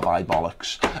 Have I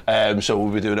bollocks? So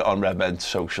we'll be doing it on Redmen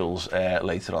socials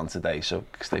later on today. So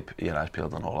stay eyes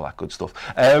peeled on all of that good stuff.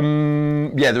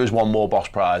 Yeah, there is one more boss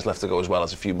prize left to go, as well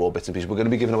as a few more bits and pieces. We're going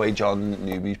to be giving away John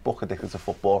Newby's book, Addicted to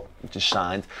Football, which is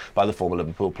signed by the former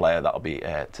Liverpool player. That'll be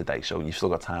today. So you've still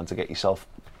got time to get yourself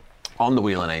on the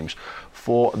wheel of names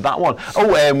for that one.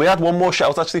 Oh, we had one more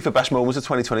shout actually for best moments of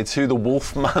 2022. The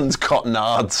Wolfman's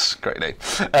Cottonards, great name.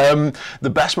 The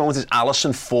best moment is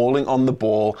Alisson falling on the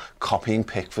ball, copying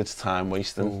Pickford's time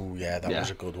wasting. Oh yeah, that was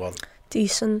a good one.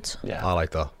 Decent. Yeah, I like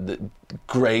that. The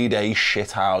grade A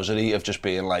shithousery of just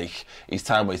being like, he's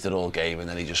time wasted all game and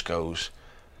then he just goes.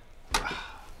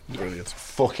 Brilliant.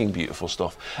 Fucking beautiful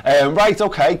stuff. Right,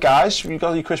 okay, guys, you've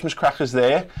got your Christmas crackers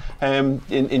there.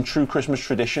 In true Christmas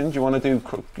tradition, do you want to do?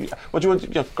 What do you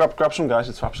want? Yeah, grab some, guys.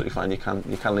 It's absolutely fine. You can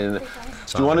lean in it.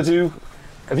 Do you want to do?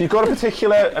 Have you got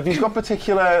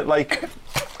particular like?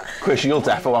 Chris, you'll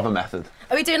defo have a method.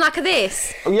 Are we doing like a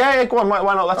this? Oh yeah, go on. Why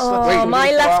not? Let's wait,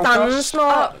 my left hand's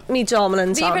not me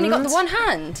dominant. But you've only got the one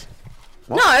hand.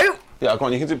 What? No. Yeah, go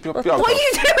on, you can do... What are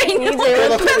you doing? You do. Put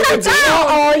that down!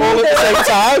 All at the same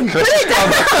time.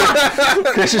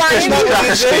 Chris is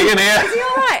skiing here. Is he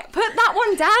alright? Put that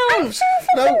one down.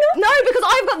 No, because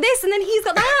I've got this and then he's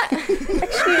got that.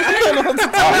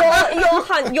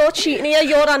 You're cheating here.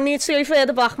 Your hand needs to go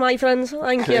further back, my friend.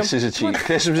 Thank you. This is a cheat.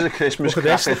 Christmas is a Christmas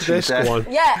cracker. Look at this. Go on.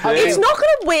 Yeah. It's not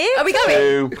going to work. Are we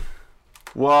going? 2,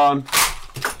 1...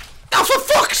 Oh, for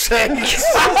fuck's sake!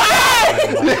 Yes!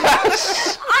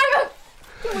 I'm a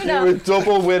winner. You're a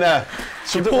double winner.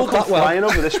 Something will come flying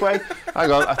over this way.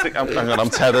 Hang on, I'm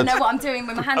tethered. I know what I'm doing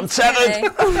with my hands. I'm tethered.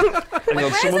 To be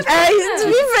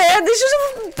fair, this is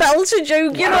a belter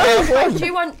joke, you know. Do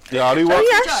you want? Yeah, do you want?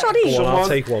 Oh, yeah, sorry. Go on, I'll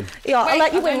take one. Yeah, I'll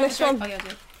let you win this one. Oh, yeah,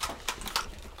 do.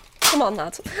 Come on,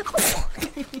 lad.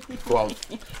 Go on.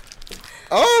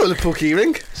 Oh, the puck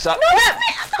earring.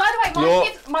 By the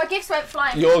way, my gifts went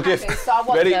flying. Your gift. So I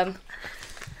want Ready? them.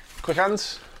 Quick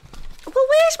hands. Well,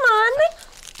 where's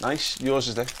mine? Nice. Yours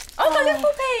is there. Oh, the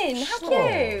little pin. How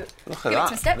cute. Look Give it at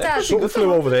to that. my stepdad. Something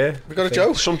flew over there. We got a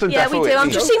joke. Something Yeah, we definitely. do. I'm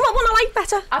just seeing what one I like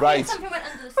better. I Right. think something went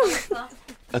under the sofa.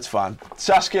 That's fine.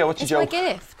 Saskia, what's your It's my joke?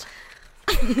 gift.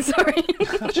 Sorry.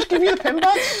 Just give you the pin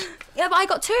badge. Yeah, but I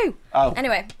got 2. Oh.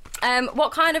 Anyway,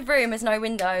 what kind of room has no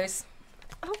windows?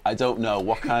 I don't know.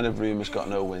 What kind of room has got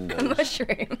no A windows?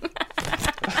 mushroom.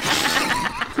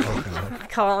 I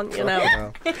can't, you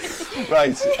know.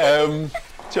 Right.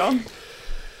 John?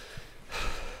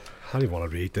 I don't even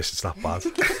want to read this, it's that bad.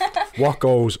 What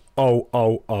goes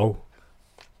oh?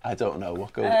 I don't know.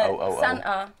 What goes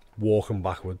Santa. Walking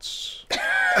backwards.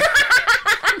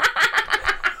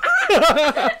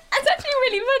 That's actually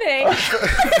really funny.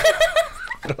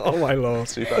 Oh my lord.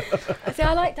 Super. See,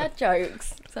 I like dad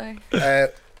jokes. So.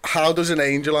 How does an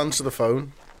angel answer the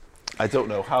phone? I don't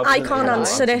know. How I can't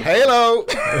answer it. Halo!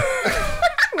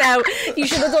 No, you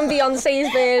should have done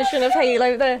Beyonce's version of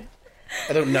Halo there.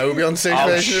 I don't know Beyonce's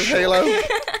version of Halo.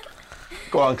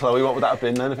 Go on, Chloe. What would that have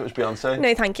been then if it was Beyonce?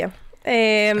 No, thank you.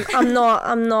 I'm not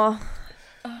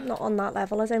on that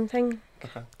level, I don't think.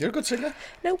 Okay. You're a good singer.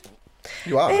 No.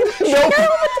 You are. Should I get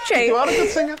on with the joke? You are a good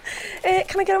singer.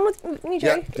 Can I get on with me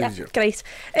joke? Yeah, great.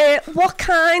 What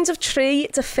kinds of tree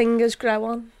do fingers grow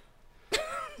on?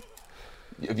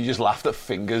 Have you just laughed at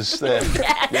fingers there?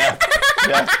 Yeah.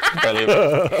 Brilliant.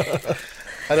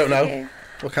 I don't know.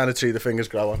 What kind of tree the fingers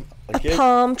grow on? Like a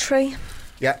palm tree.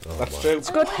 Yeah, that's true.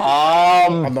 It's good.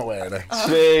 Palm. I'm not wearing it.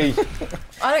 Tree.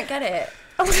 I don't get it.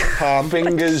 Palm.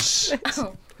 Fingers.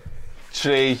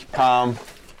 Tree. Palm.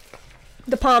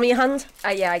 The palm of your hand.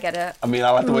 Yeah, I get it. I mean, I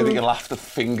like the way that you laughed at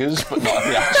fingers, but not at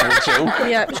the actual joke.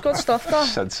 Yeah, it's good stuff, though.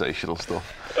 Sensational stuff.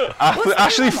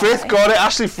 Ashley Frith got it.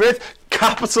 Ashley Frith,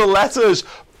 capital letters,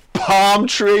 palm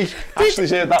tree.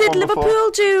 Ashley's heard that did one Liverpool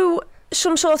before. do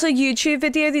some sort of YouTube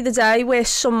video the other day where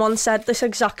someone said this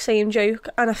exact same joke,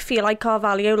 and I feel like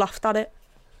Carvalho laughed at it,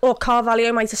 or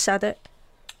Carvalho might have said it.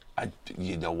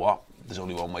 You know what? There's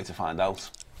only one way to find out,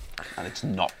 and it's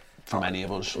not from any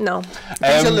of us. No.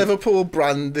 These are Liverpool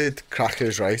branded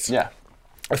crackers, right? Yeah.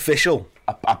 Official.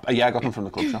 Yeah, I got them from the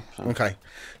club shop. So. Okay.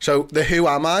 So the Who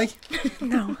Am I?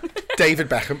 No. David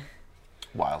Beckham.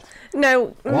 Wild.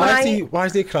 No. Why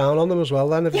is there a crown on them as well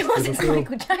then? It wasn't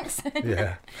Michael Jackson.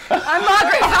 Yeah. I'm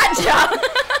Margaret Thatcher.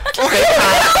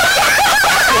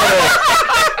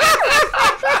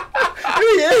 Who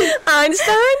are you?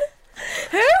 Einstein?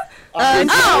 Who?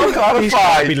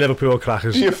 Clarify. Be Liverpool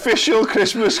crackers. The official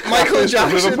Christmas Michael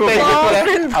crackers of Jackson.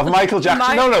 Liverpool. Of Michael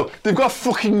Jackson. No, they've got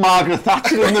fucking Margaret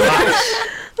Thatcher in them.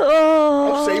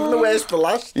 I'm saving the worst for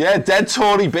last. Yeah, dead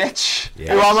Tory bitch. Yes.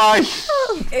 Who am I?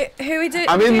 Who we do?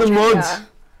 I'm in the mud.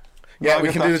 Yeah, Margaret we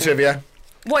can do the Thatcher. trivia.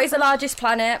 What is the largest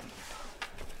planet?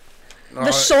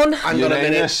 The sun. Hang on a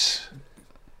minute. Uranus.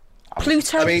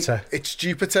 Pluto. I mean, it's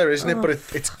Jupiter, isn't it? But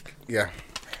it's yeah.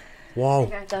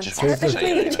 Wow. Just That's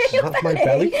my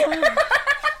belly. I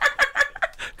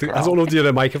don't know if the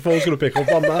other microphone's going to pick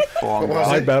up on that.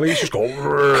 My belly's just going...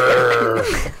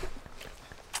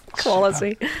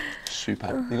 Quality.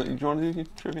 Super. Do you want to do your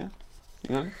trivia? You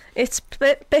got it? It's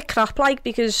a bit crap, like,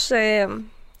 because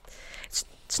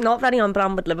it's not very on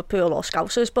brand with Liverpool or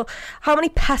Scousers, but how many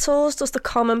petals does the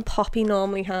common poppy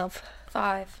normally have?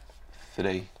 5.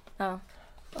 3. Oh.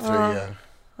 3, yeah.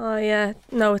 Oh, yeah.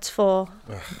 No, it's 4.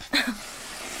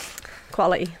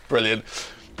 Quality. Brilliant.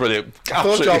 thought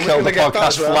Absolutely John was killed the gonna get that podcast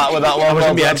as well. flat with that one. I was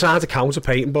in my Well head trying to counter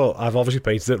painting, but I've obviously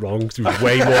painted it wrong. There's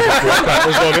way more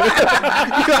petals on it.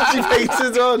 You actually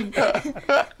painted on.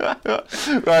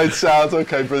 Right, sounds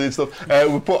okay, brilliant stuff.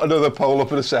 We'll put another poll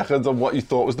up in a second on what you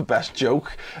thought was the best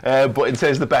joke, but in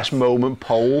terms of the best moment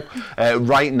poll,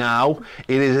 right now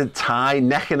it is a tie,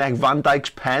 neck and neck. Van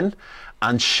Dijk's pen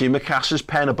and Shimakasa's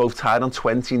pen are both tied on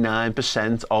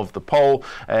 29% of the poll.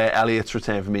 Elliott's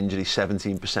return from injury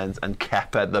 17%, and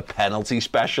Kepa, the penalty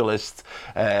specialist,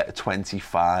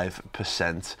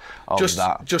 25% of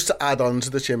that. Just to add on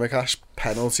to the Chimikas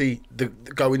penalty, the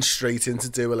going straight into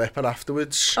Dua Lipa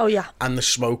afterwards. Oh yeah. And the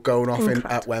smoke going off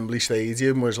at Wembley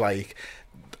Stadium was like,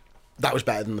 that was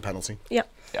better than the penalty. Yep.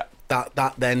 Yeah.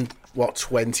 That then,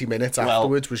 20 minutes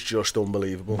afterwards was just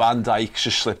unbelievable. Van Dijk's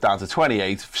just slipped down to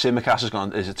 28. Tsimikas has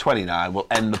gone is at 29. We'll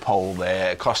end the poll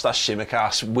there. Kostas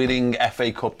Tsimikas winning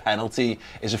FA Cup penalty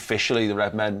is officially the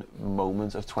Redmen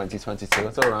moment of 2022.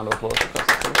 Let's have a round of applause for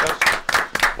Kostas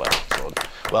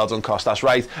Tsimikas. Well done, Kostas.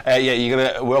 Right,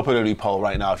 we're up in a new poll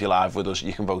right now. If you're live with us,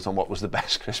 you can vote on what was the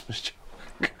best Christmas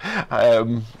joke.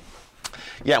 And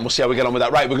we'll see how we get on with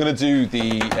that. Right, we're going to do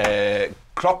the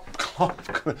Klopp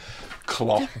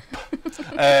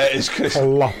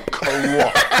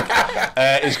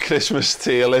is Christmas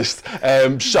tier list.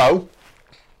 So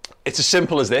it's as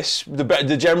simple as this.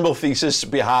 The general thesis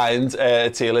behind a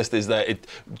tier list is that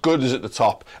good is at the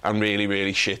top and really,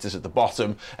 really shit is at the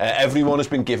bottom. Everyone has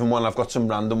been given one. I've got some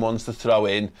random ones to throw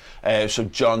in. So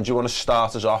John, do you want to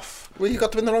start us off? Well, you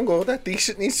got them in the wrong order.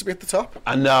 Decent needs to be at the top.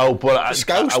 I know, but the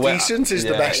Scouse decent is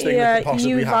the best thing that could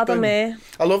possibly happen.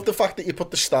 I love the fact that you put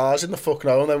the stars in the fuck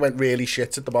no and then went really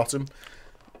shit at the bottom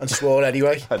and swore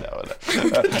anyway. I know.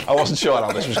 I wasn't sure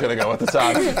how this was going to go at the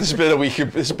time. This has been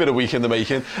a week in the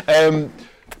making.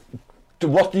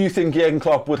 What do you think Jurgen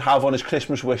Klopp would have on his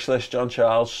Christmas wish list, John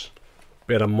Charles?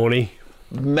 Bit of money.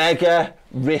 Mega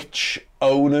rich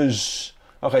owners.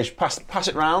 Okay, pass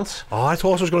it round. Oh, I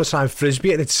thought I was going to sign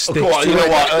Frisbee and it sticks. You know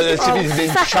what?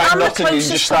 Try not to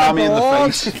ninja star me in the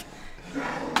face.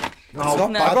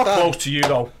 I got close to you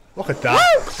though. Look at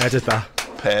that. Edit that.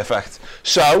 Perfect.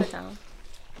 So,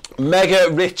 mega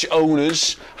rich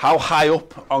owners, how high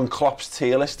up on Klopp's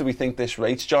tier list do we think this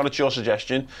rates? John, it's your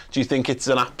suggestion. Do you think it's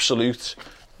an absolute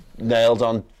nailed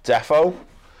on defo?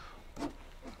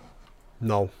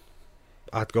 No.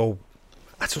 I'd go...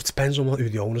 It depends on who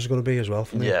the owners are going to be as well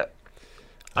for me. Yeah.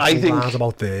 I think...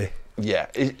 about there. Yeah.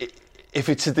 If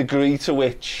it's a degree to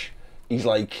which he's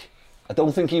like... I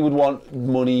don't think he would want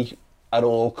money at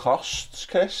all costs,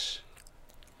 Chris.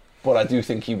 But I do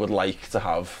think he would like to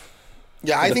have...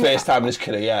 Yeah, I think... the first time in his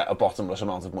career, a bottomless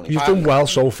amount of money. You've done well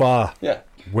so far. Yeah.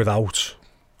 Without.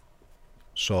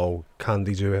 So, can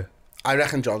he do it? I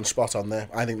reckon John's spot on there.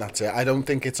 I think that's it. I don't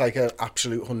think it's like an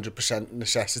absolute 100%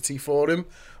 necessity for him,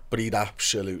 but he'd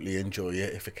absolutely enjoy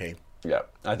it if it came. Yeah,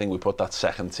 I think we put that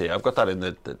second tier. I've got that in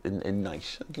in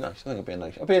nice. I think it'd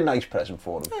be a nice present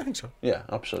for him. I think so. Yeah,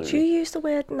 absolutely. Do you use the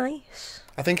word nice?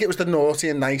 I think it was the naughty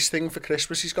and nice thing for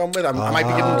Christmas he's gone with. I might be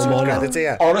giving him too much credit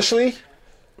here. Honestly,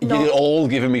 You're all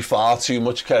giving me far too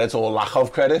much credit or lack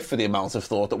of credit for the amount of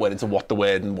thought that went into what the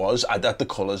wording was. I had the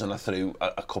colours and I threw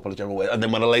a couple of general words. And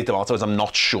then when I laid them out, I'm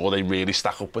not sure they really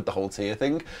stack up with the whole tier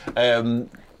thing.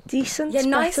 Decent,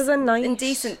 nice better than nice. And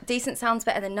decent sounds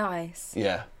better than nice.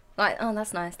 Yeah. Like, oh,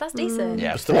 that's nice. That's decent.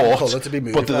 Yeah, it's the wrong colour to be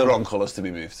moved. But they're the wrong colours to be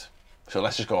moved. So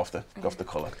let's just go off the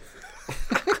colour.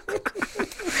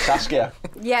 Saskia.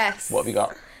 Yes. What have you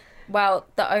got? Well,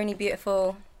 the only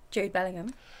beautiful Jude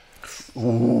Bellingham.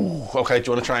 Ooh, okay, do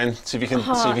you want to try and see if you can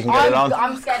get it on?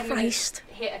 I'm scared you're going to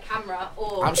hit a camera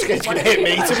or... I'm scared you're going to hit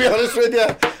me, to be honest with you.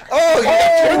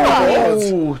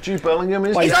 Oh, Jude Bellingham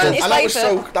is...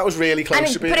 That was really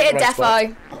close to being put it at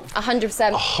defo.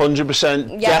 100%.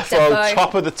 100% yeah, defo.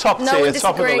 Top of the top tier,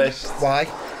 top of the list. Why?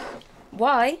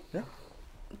 Why? Yeah.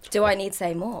 Do I need to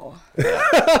say more?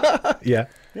 Yeah.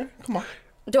 Yeah, come on.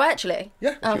 Do I actually?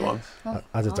 Yeah, if you want.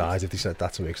 I'd have died if they said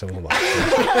that to me because I'm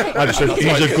I just said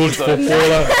he's a good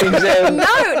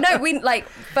footballer. No, we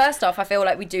first off, I feel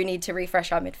like we do need to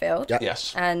refresh our midfield. Yeah.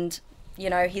 Yes. And,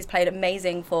 he's played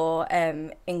amazing for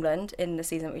England in the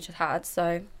season we just had,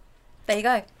 so there you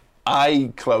go.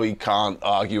 Chloe, can't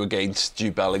argue against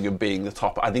Jude Bellingham being the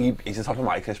top. I think he's the top of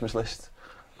my Christmas list,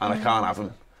 and I can't have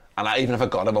him. And even if I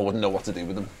got him, I wouldn't know what to do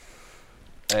with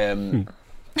him.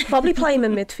 Probably play him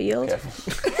in midfield.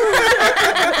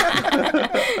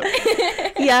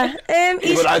 Yeah.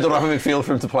 But I don't have a midfield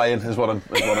for him to play in, is what I'm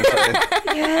saying.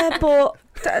 Yeah, but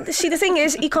see, the thing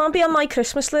is, he can't be on my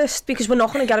Christmas list because we're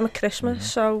not going to get him at Christmas.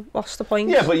 So what's the point?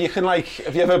 Yeah, but you can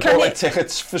have you ever bought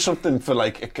tickets for something for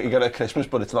you get it at Christmas,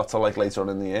 but it's not till later on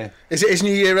in the year? Is it his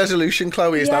New Year resolution,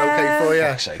 Chloe? Is that okay for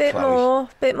you?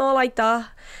 Bit more like that.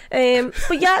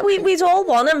 But yeah, we'd all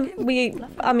want him.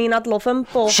 I'd love him.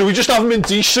 But should we just have him in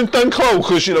decent then, Chloe?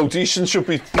 Because decent should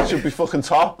be fucking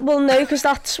top. Well, no, because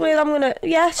that's where I'm gonna.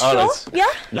 Yeah, sure. Right.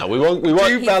 Yeah. No, we won't.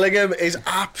 Jude Bellingham is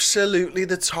absolutely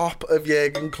the top of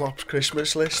Jurgen Klopp's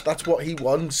Christmas list. That's what he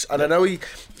wants, and I know he.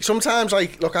 Sometimes, I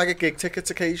get gig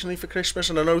tickets occasionally for Christmas,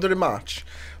 and I know they're a match.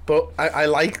 But I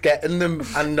like getting them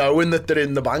and knowing that they're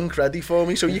in the bank ready for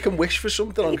me. So you can wish for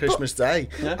something on Christmas Day.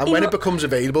 Yeah. And when it becomes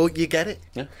available, you get it.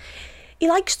 Yeah. He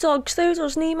likes dogs though,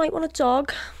 doesn't he? He might want a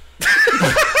dog.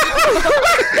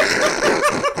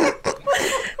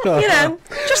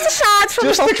 Just aside from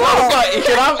just the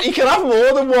football. He can have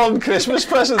more than one Christmas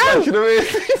present. You know what I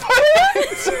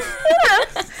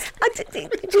mean?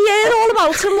 We hear all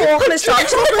about him walking his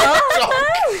dogs.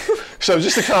 So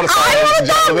just to clarify, ladies and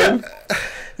gentlemen,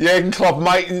 Jurgen Klopp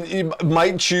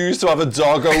might choose to have a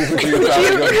dog over Jude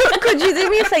Bellingham. Could you do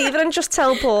me a favour and just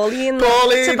tell Pauline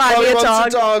to buy me a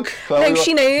dog? No,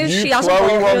 she knows. She hasn't.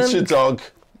 Chloe wants a dog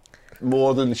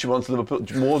more than she wants Liverpool.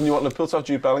 More than you want Liverpool to have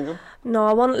Jude Bellingham. No,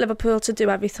 I want Liverpool to do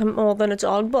everything more than a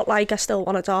dog, but I still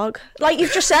want a dog. Like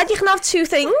you've just said, you can have two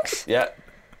things. Yeah,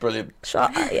 brilliant. So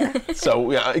yeah.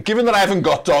 So yeah, given that I haven't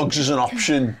got dogs as an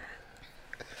option.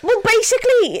 Well,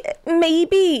 basically,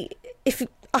 maybe if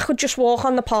I could just walk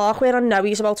on the park where I know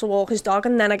he's about to walk his dog,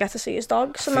 and then I get to see his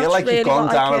dog. So I feel like you've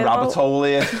gone down a rabbit hole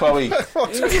here, Chloe.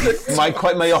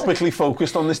 Quite myopically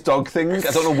focused on this dog thing. I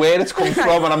don't know where it's come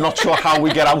from, and I'm not sure how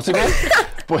we get out of it.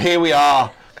 But here we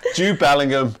are, Jude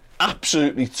Bellingham.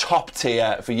 Absolutely top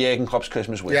tier for Jurgen Klopp's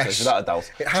Christmas wish, without a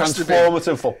doubt.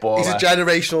 Transformative footballer. He's a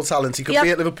generational talent. He could be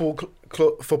at Liverpool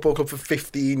Football Club for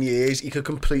 15 years. He could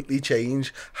completely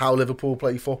change how Liverpool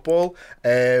play football.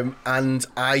 And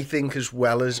I think, as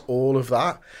well as all of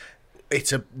that,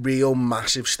 it's a real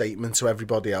massive statement to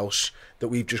everybody else that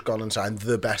we've just gone and signed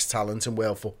the best talent in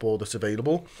world football that's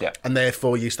available. Yeah. And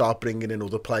therefore you start bringing in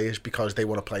other players because they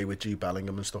want to play with Jude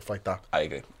Bellingham and stuff like that. I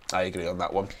agree on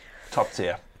that one. Top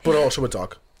tier. But also a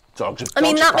dog.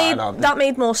 That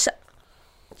made more sense.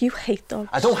 You hate dogs.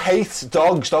 I don't hate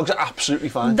dogs. Dogs are absolutely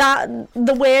fine.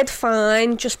 The word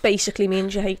 "fine" just basically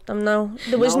means you hate them. No,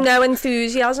 there was no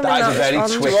enthusiasm. That is a very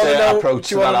Twitter approach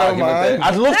to that argument.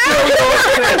 I'd love to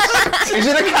know. Is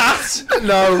it a cat?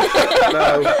 No.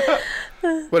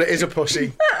 But it is a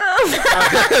pussy.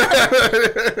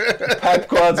 Pep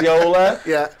Guardiola.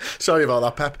 Yeah, sorry about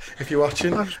that, Pep, if you're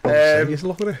watching.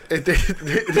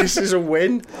 This is a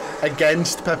win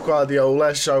against Pep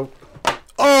Guardiola, so...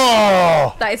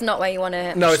 Oh! That is not where you want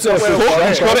it. No, it's not where you want it.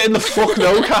 He's got it in the fuck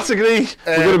no category.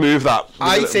 We're going to move that.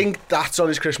 I think that's on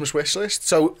his Christmas wish list.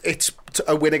 So it's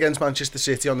a win against Manchester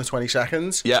City on the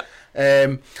 22nd. Yeah.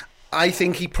 I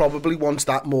think he probably wants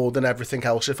that more than everything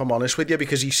else, if I'm honest with you,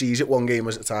 because he sees it one game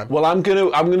at a time. Well, I'm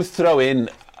gonna throw in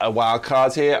a wild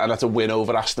card here, and that's a win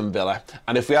over Aston Villa.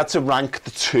 And if we had to rank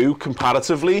the two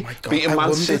comparatively, beating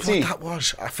Man City, what that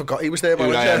was. I forgot he was there.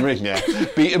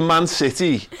 Beating Man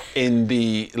City in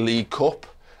the League Cup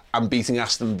and beating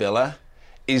Aston Villa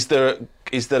Is there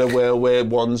a world where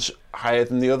one's higher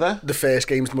than the other? The first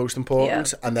game's the most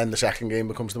important, and then the second game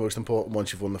becomes the most important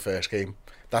once you've won the first game.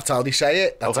 That's how they say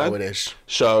it. That's how it is.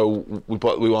 So we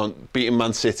want beating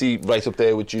Man City right up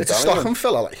there with Jude Bellingham. It's a stock and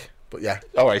filler, like. But yeah.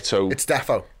 All right, so it's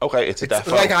defo. Okay, it's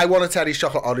defo. Like I want a Terry's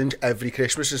chocolate orange every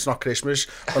Christmas. It's not Christmas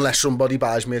unless somebody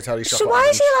buys me a Terry's chocolate orange. So why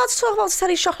is he allowed to talk about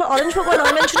Terry's chocolate orange, but when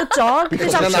I mention a dog,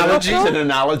 because it's an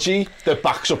analogy that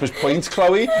backs up his point,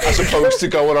 Chloe, as opposed to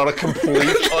going on a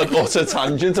complete and utter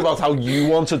tangent about how you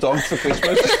want a dog for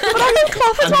Christmas. But I think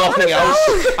Klopp is and nothing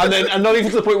else. And not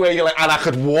even to the point where you're like, and I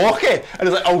could walk it. And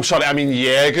it's like, oh, sorry, I mean,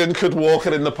 Jürgen could walk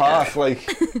it in the park.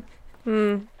 Like,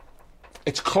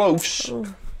 it's close. Ooh.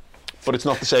 But it's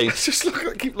not the same.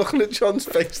 Keep looking at John's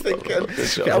face thinking,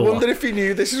 I wonder if he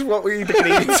knew this is what we'd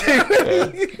agreed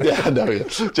to. Yeah, I know, yeah.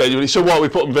 Genuinely. So what, are we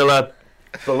putting Villa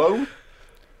below?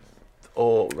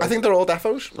 Or right? I think they're all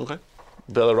defos. Okay.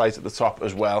 Villa right at the top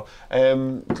as well.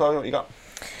 Chloe, what you got?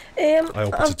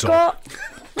 I've got...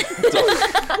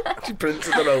 She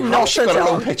printed her own. She's got her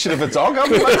own picture of a dog.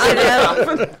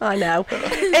 I know.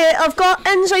 I've got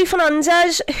Enzo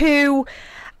Fernandez, who...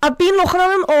 I've been looking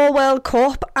at him all World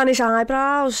Cup, and his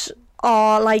eyebrows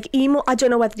are like emo. I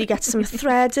don't know whether he gets them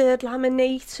threaded,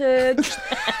 laminated.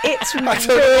 It's really... I don't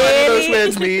know what those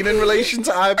words mean in relation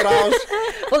to eyebrows.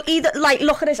 Well, either like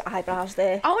look at his eyebrows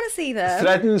there. I want to see them.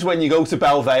 Threading's when you go to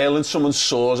Belle Vale and someone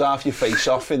saws half your face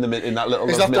off in that little.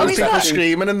 Is that those people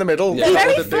screaming in the middle? Yeah.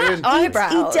 Very fat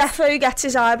eyebrows. He defo gets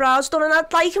his eyebrows done, and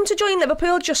I'd like him to join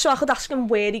Liverpool just so I could ask him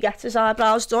where he gets his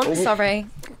eyebrows done. Oh. Sorry.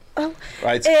 Oh.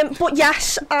 Right. But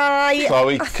yes,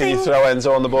 Chloe, can you throw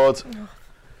Enzo on the board?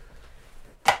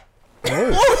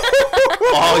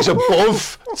 Oh, he's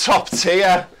above top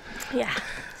tier. Yeah.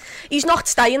 He's not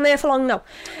staying there for long now.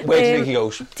 Where do you think he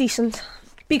goes? Decent.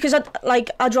 Because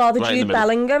I'd rather Jude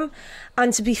Bellingham,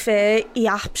 and to be fair, he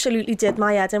absolutely did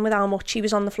my head in with how much he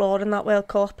was on the floor in that World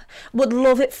Cup. Would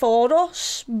love it for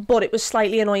us, but it was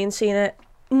slightly annoying seeing it,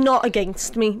 not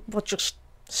against me, but just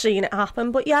seeing it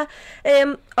happen. But yeah,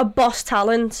 a boss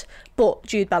talent, but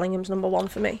Jude Bellingham's number one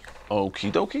for me.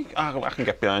 Okie dokie, I can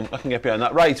get behind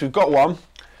that. Right, we've got one.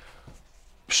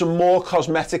 Some more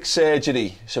cosmetic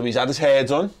surgery. So he's had his hair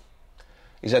done,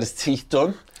 he's had his teeth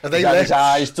done, he's had his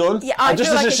eyes done. Yeah, I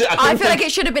feel like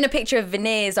it should have been a picture of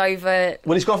veneers over.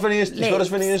 Well, he's got veneers. He's got his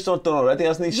veneers done already,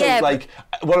 hasn't he? So yeah, like,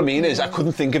 what I mean is, I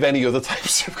couldn't think of any other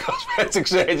types of cosmetic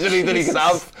surgery that he could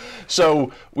have.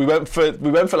 So we went for.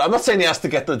 I'm not saying he has to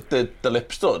get the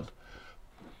lips done.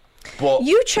 But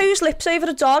you chose lips over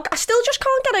a dog. I still just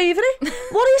can't get over it.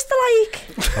 What is the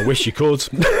I wish you could.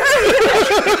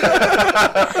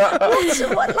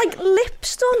 what like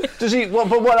lips done? Does he? Well,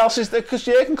 but what else is there? Because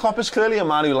Jürgen Klopp is clearly a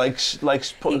man who likes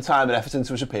putting time and effort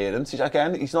into his appearance.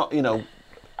 He's not, you know,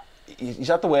 he's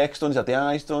had the work done. He's had the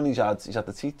eyes done. He's had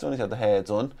the teeth done. He's had the hair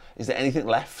done. Is there anything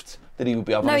left that he would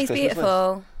be having? No, he's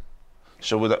beautiful. With?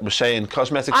 So we're saying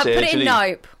cosmetic surgery. I'd put it in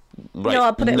nope. Right. No,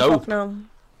 I'd put it in fuck no.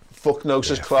 Fuck no,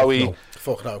 says Chloe.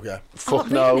 Fuck no, yeah. Fuck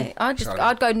no. Really?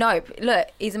 I'd go nope. Look,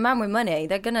 he's a man with money.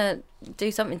 They're gonna do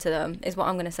something to them, is what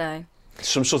I'm gonna say.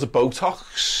 Some sort of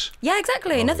Botox. Yeah,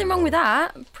 exactly. Nothing wrong with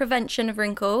that. Prevention of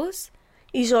wrinkles.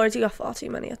 He's already got far too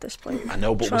many at this point. I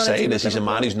know, but we're saying this. He's a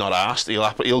man who's not arsed.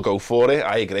 He'll go for it.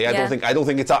 I agree. I don't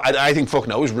think it's. I think fuck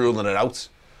no is ruling it out.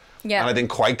 Yeah. And I think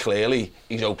quite clearly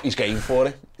he's game for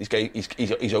it.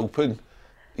 He's open.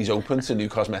 He's open to new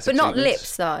cosmetic. But not treatments.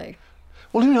 lips though.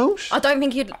 Well, who knows? I don't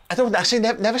think you'd. I say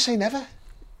never say never.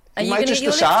 Are you might going to just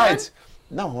decide.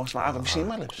 No, have you seen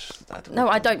my lips?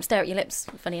 I don't stare at your lips.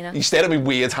 Funny enough. You stare at me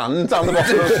weird hand down the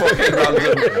bottom of a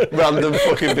fucking random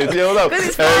fucking video though. Because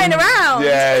it's flying around.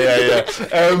 Yeah.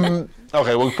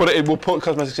 Okay, we'll put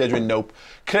cosmetic surgery in nope.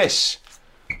 Chris,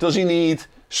 does he need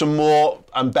some more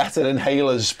and better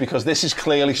inhalers, because this is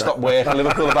clearly stopped working?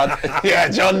 Liverpool have had... Yeah,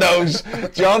 John knows.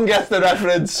 John gets the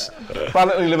reference.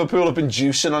 Apparently Liverpool have been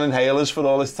juicing on inhalers for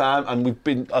all this time, and we've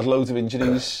been had loads of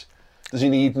injuries. Does he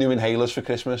need new inhalers for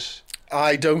Christmas?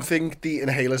 I don't think the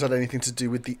inhalers had anything to do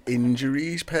with the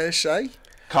injuries per se.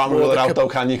 Can't rule it out though,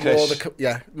 can you, Chris? It's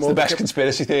the best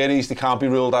conspiracy theories. They can't be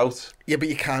ruled out. Yeah, but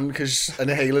you can, because an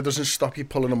inhaler doesn't stop you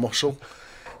pulling a muscle.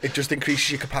 It just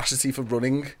increases your capacity for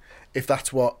running, if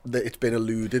that's what it's been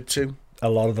alluded to. A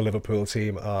lot of the Liverpool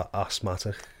team are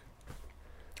asthmatic.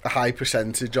 A high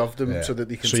percentage of them, so that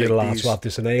they can. So you're allowed to have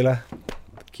this inhaler.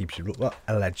 Keeps you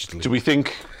allegedly. Do we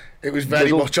think It was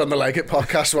very much on the Leggett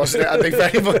podcast, wasn't it? And they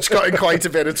very much got in quite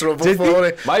a bit of trouble for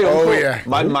it. My uncle,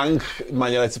 my Man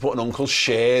United supporting uncle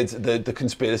shared the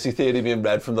conspiracy theory being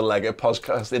read from the Leggett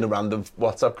podcast in a random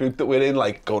WhatsApp group that we're in,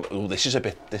 like going, "Oh, this is a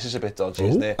bit dodgy,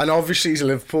 isn't it?" And obviously he's a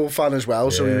Liverpool fan as well,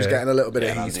 so he was getting a little bit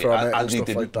of heat from it and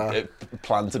stuff like that.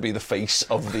 Plan to be the face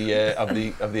of the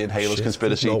inhalers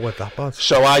conspiracy. Not with that bad.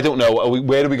 So I don't know.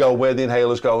 Where do we go? Where are the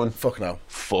inhalers going? Fuck no.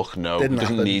 Fuck no. Didn't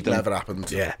doesn't happen. need them. Never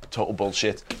happened. Yeah. Total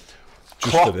bullshit.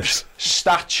 Klopp's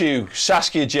statue.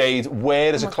 Saskia, Jade,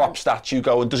 where is a Klopp statue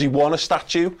going? Does he want a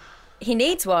statue? He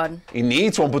needs one. He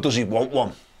needs one, but does he want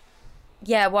one?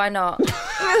 Yeah, why not?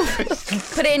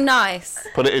 Put it in nice.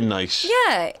 Put it in nice.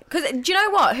 Yeah, because do you know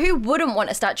what? Who wouldn't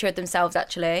want a statue of themselves,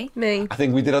 actually? Me. I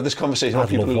think we did have this conversation about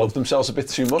people who love themselves a bit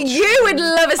too much. You would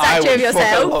love a statue of yourself.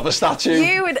 I would love a statue.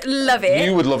 You would love it.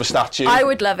 You would love a statue. I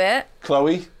would love it.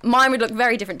 Chloe? Mine would look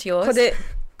very different to yours.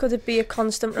 Could it be a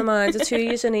constant reminder to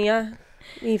you in here?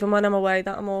 Even when I'm away,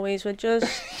 that I'm always with you.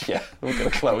 Yeah, we've got a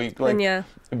Chloe. Like, and yeah.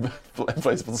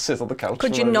 Inflatable to sit on the couch.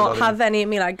 Could you not have any of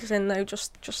me legs in though?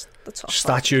 Just the top.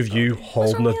 Statue of you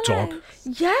holding a dog.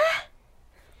 Yeah.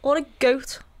 Or a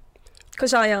goat.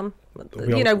 Because I am,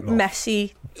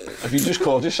 messy. Have you just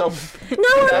called yourself?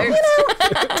 No,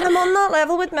 I'm on that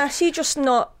level with Messi, just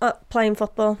not at playing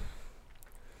football.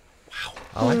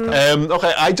 I like that.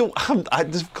 Okay, I don't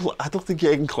think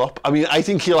Jürgen Klopp. I mean, I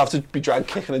think he'll have to be dragged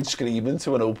kicking and screaming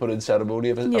to an opening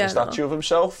ceremony of a statue of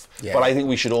himself. Yeah. But I think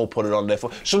we should all put it on there.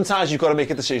 Sometimes you've got to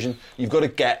make a decision. You've got to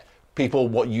get people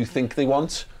what you think they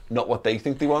want, not what they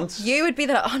think they want. You would be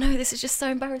the, oh no, this is just so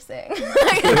embarrassing.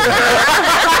 Thank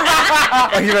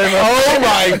you very much. Oh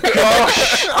my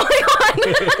gosh.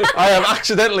 I have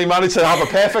accidentally managed to have a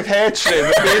perfect hair trim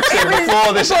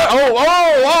before this.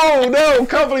 Oh no,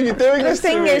 can't believe you're doing this. The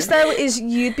thing is though,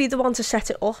 you'd be the one to set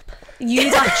it up.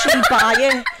 You'd actually buy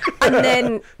it and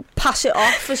then pass it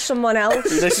off for someone else.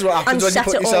 This is what happens when you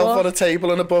put yourself on a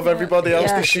table and above everybody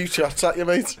else to shoot shots at you,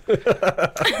 mate.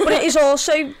 But it is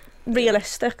also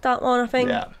realistic, that one, I think.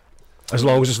 Yeah. As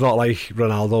long as it's not like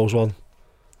Ronaldo's one.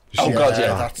 Oh God,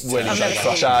 yeah. When he's like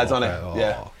cross-eyed on it.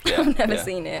 Yeah. I've never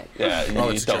seen it. Yeah,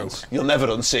 you don't. You'll never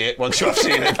unsee it once you have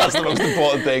seen it. That's the most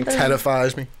important thing.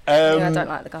 Terrifies me. Yeah, I don't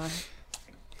like the guy.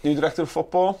 New director of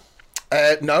football?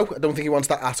 No, I don't think he wants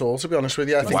that at all, to be honest with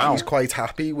you. I think he's quite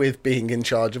happy with being in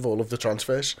charge of all of the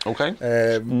transfers. Okay.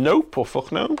 Nope or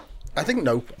fuck no? I think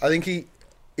nope. I think he'd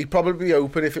probably be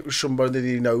open if it was somebody that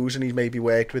he knows and he's maybe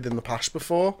worked with in the past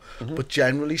before. Mm-hmm. But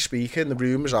generally speaking, the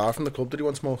rumours are from the club that he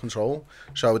wants more control.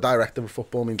 So a director of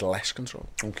football means less control.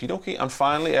 Okie dokie. And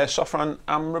finally, Sofran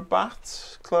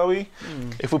Amrabat, Chloe.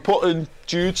 If we're putting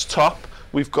Jude's top,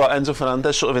 we've got Enzo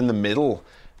Fernandez sort of in the middle.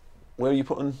 Where are you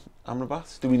putting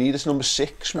Amrabat? Do we need this number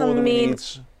 6 more than we need?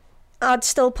 I'd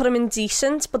still put him in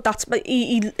decent, but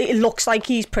it looks like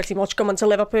he's pretty much coming to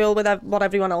Liverpool with what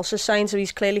everyone else is saying, so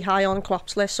he's clearly high on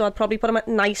Klopp's list, so I'd probably put him at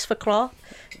nice for Klopp,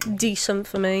 decent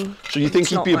for me. So you think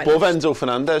he'd be above Enzo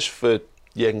Fernandez for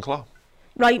Jürgen Klopp?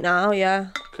 Right now, yeah.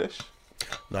 Chris?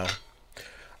 No.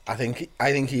 I think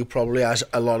he probably has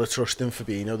a lot of trust in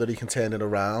Fabinho that he can turn it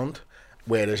around,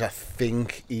 whereas I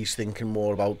think he's thinking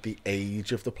more about the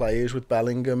age of the players with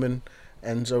Bellingham and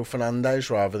Enzo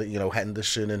Fernandez rather than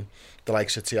Henderson and the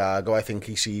likes of Thiago. I think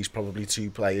he sees probably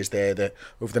 2 players there that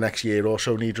over the next year or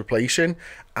so need replacing.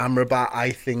 Amrabat,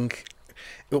 I think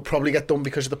it'll probably get done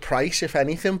because of the price, if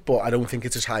anything, but I don't think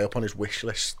it's as high up on his wish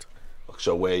list.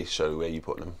 So where are you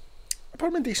putting him? I put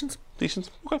him in decent. Decent.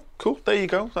 Okay, cool. There you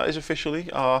go. That is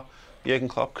officially our Jürgen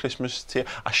Klopp Christmas tier.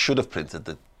 I should have printed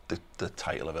the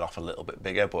title of it off a little bit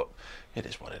bigger, but it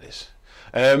is what it is.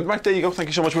 Right, there you go. Thank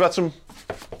you so much. We've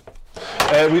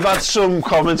had some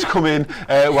comments come in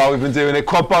while we've been doing it.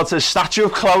 Quadbot says, statue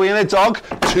of Chloe and a dog,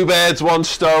 2 birds, 1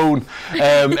 stone.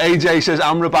 AJ says,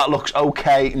 Amrabat looks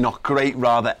okay, not great,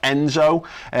 rather Enzo.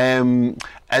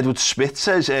 Edward Smith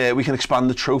says, we can expand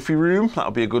the trophy room,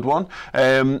 that'll be a good one.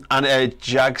 And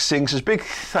Jag Singh says, big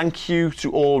thank you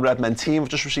to all Redmen team. I've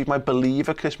just received my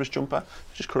Believer Christmas jumper,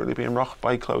 which is currently being rocked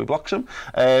by Chloe Bloxham.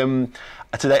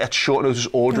 Today at short notice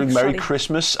ordering Merry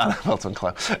Christmas and well done,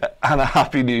 Chloe, and a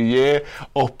Happy New Year.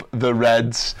 Up the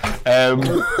Reds.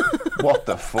 What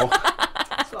the fuck?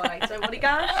 That's all right, don't worry,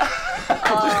 guys.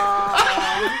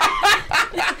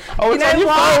 Oh,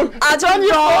 it's on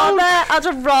your phone. I'd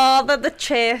have rather the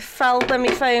chair fell than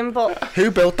my phone, but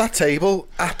who built that table?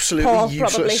 Absolutely Paul,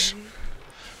 useless. Probably.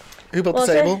 Who built the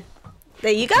table? It?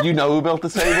 There you go. You know who built the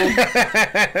table?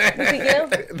 Was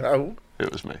it you? No.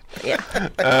 It was me. Yeah.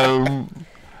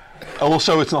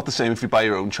 Also, it's not the same if you buy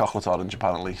your own chocolate orange,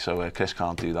 apparently. So Chris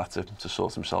can't do that to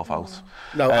sort himself out.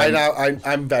 No,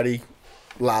 I'm very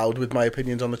loud with my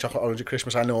opinions on the chocolate orange at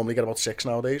Christmas. I normally get about 6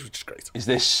 nowadays, which is great. Is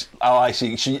this... Oh, I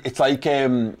see. It's like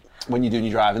when you're doing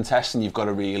your driving test and you've got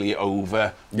to really move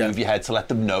your head to let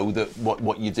them know that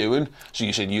what you're doing. So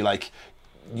you said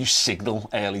you signal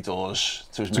early doors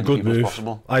to as many people as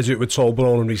possible. I do it with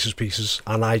Toblerone and Reese's Pieces,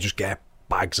 and I just get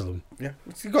bags of them. Yeah,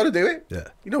 you've got to do it. Yeah,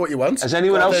 you know what you want. Has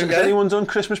anyone done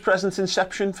Christmas presents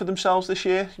inception for themselves this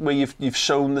year, where you've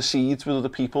sown the seeds with other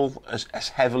people as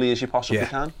heavily as you possibly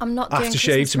can? I'm not doing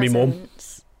aftershave to me mum.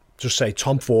 Just say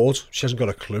Tom Ford. She hasn't got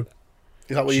a clue.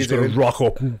 Is that what she's going to rock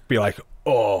up and be like,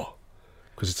 oh,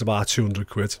 because it's about 200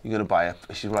 quid. You're going to buy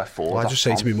she's going to buy Ford. Well, I just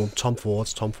say to me mum, Tom Ford.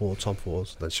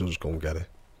 Then she'll just go and get it.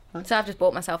 So I've just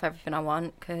bought myself everything I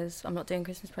want because I'm not doing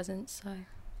Christmas presents. So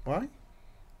why?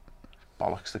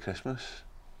 Bollocks to Christmas.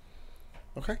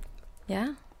 Okay.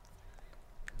 Yeah.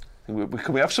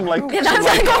 Can we have some like? Yeah, that's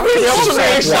like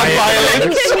violence.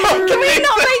 Can we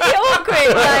not make it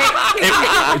awkward?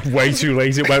 Like, way too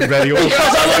late. It went very awkward.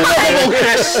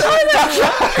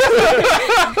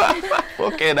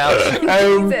 Fucking hell.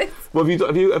 Well,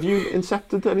 have you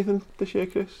incepted anything this year,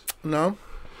 Chris? No.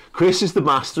 Chris is the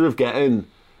master of getting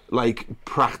like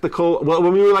practical. Well,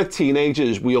 when we were like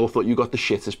teenagers, we all thought you got the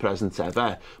shittest presents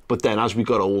ever. But then as we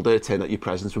got older, it turned out your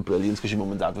presents were brilliant because your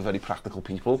mum and dad were very practical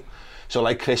people. So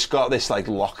like Chris got this like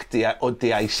lock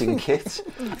de-icing kit,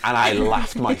 and I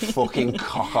laughed my fucking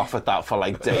cock off at that for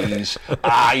like days. You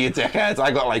dickhead!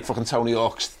 I got like fucking Tony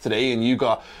Hawk's 3, and you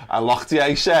got a lock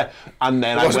de-icer, and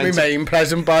then it wasn't my main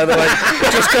present, by the way.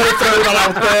 Just gonna throw that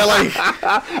out there, like.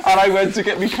 And I went to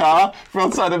get my car from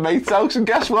outside a mate's house, and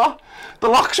guess what? The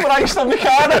locks were iced on my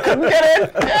car, and I couldn't get in.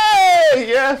 Yay!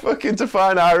 Yeah, fucking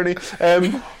define irony.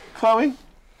 Chloe.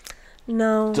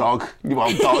 No. Dog.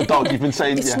 Dog. You've been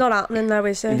saying it's not happening though,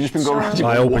 is it? You've just been going around.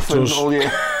 I hope it does. I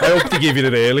hope they give you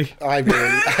it early. I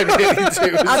really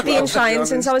do. I've been trying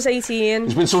since I was 18.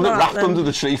 There's been something wrapped under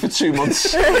the tree for 2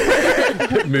 months.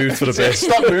 Moved for the bit.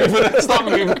 Stop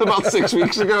moving about 6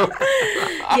 weeks ago.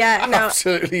 Yeah, no.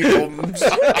 Absolutely bums.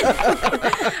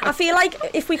 I feel like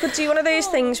if we could do one of those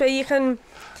things where you can,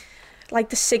 like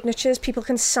the signatures, people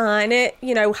can sign it.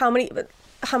 You know, how many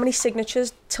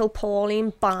signatures till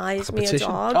Pauline buys me a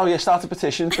dog? Oh yeah, start a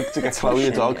petition to get Chloe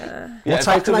a dog. Yeah. What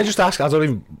type? Can I just ask? I don't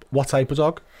even. What type of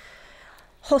dog?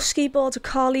 Husky, Border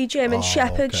Collie, German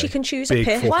Shepherd. Okay. She can choose a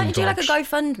pick. Why don't you like a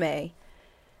GoFundMe?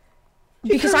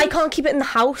 Because I can't keep it in the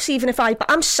house, even if I'm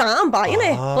buying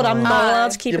it, but I'm not allowed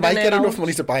to keep it in the house. You might get enough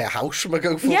money to buy a house from a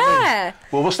GoFundMe. Yeah.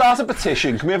 Well, we'll start a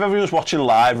petition. Can we have everyone who's watching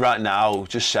live right now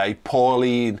just say,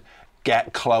 Pauline,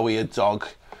 get Chloe a dog?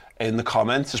 In the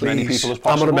comments, as many people as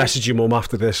possible. I'm going to message your mum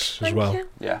after this as well. You.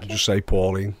 Yeah. Just say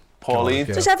Pauline.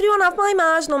 Does everyone have my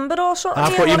ma's number or something?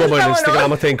 I've got your mum on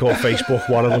Instagram, I think, or Facebook,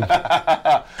 one of them.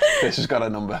 Chris has got a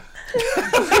number.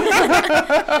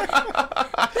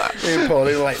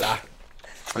 Pauline like that.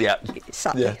 Yeah.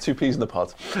 Sadly. Yeah, 2 peas in the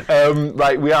pod.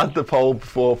 Right, we had the poll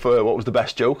before for what was the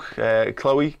best joke.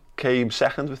 Chloe came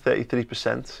second with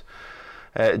 33%.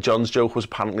 John's joke was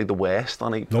apparently the worst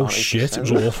on 8%. No shit, it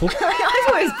was awful. I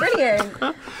thought it was brilliant.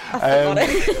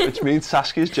 Which means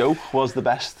Saskia's joke was the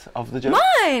best of the jokes.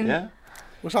 Mine? Yeah.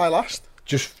 Was I last?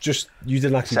 Just you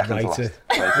didn't actually write it.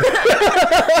 Yeah,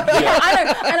 I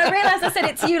know. And I realised I said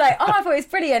it to you like, I thought it was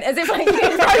brilliant, as if like you wrote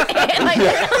it. Like,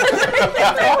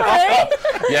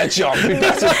 yeah, John,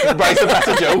 write a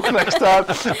better joke next time.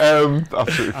 Absolutely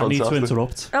fantastic. I need to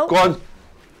interrupt. Oh. Go on.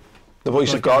 The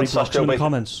voice of God, Saskia. In the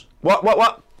comments.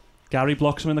 What? Gary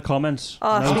blocks him in the comments.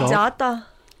 Oh, no dog. Dad, that.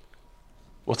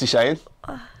 What's he saying?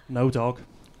 No dog.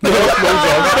 No dog.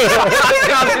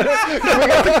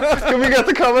 Can we get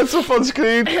the comments up on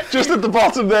screen? Just at the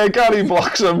bottom there, Gary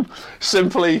blocks him.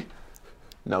 Simply,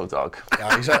 no dog.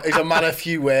 Yeah, he's a man of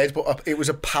few words, but it was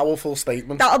a powerful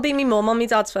statement. That'll be me mum on my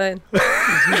dad's phone.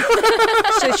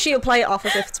 So she'll play it off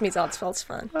as if it's me dad's fault. It's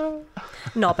fine.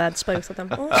 Knobheads, both of them.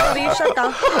 Oh, you said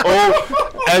that.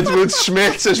 Oh, Edward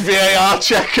Smith says VAR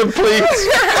check complete.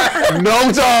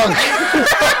 No dog.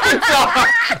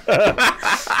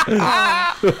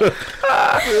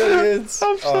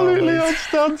 Absolutely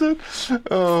outstanding.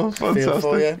 Oh,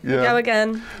 fantastic. Yeah. Go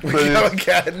again.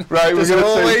 Right, there's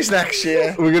always next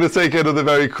year. We're going to take another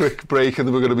very quick break, and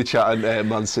then we're going to be chatting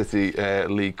Man City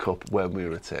League Cup when we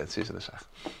return. See you in a sec.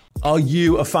 Are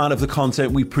you a fan of the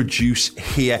content we produce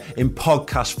here in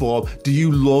podcast form? Do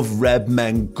you love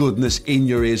Redmen goodness in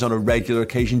your ears on a regular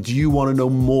occasion? Do you want to know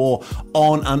more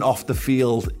on and off the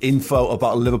field info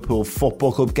about Liverpool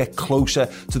Football Club? Get closer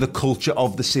to the culture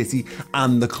of the city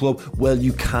and the club? Well,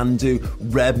 you can do.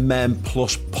 Redmen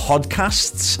Plus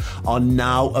podcasts are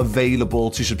now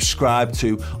available to subscribe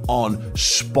to on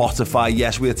Spotify.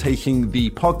 Yes, we are taking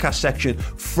the podcast section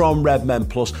from Redmen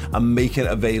Plus and making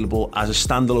it available as a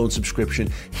standalone subscription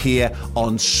here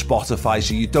on Spotify,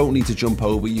 so you don't need to jump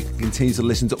over. You can continue to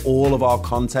listen to all of our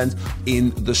content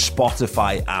in the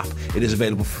Spotify app. It is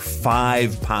available for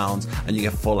 £5 and you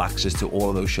get full access to all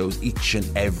of those shows each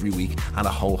and every week and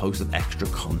a whole host of extra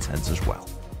content as well.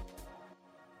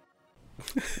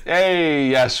 Hey,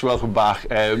 yes, welcome back.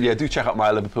 Do check out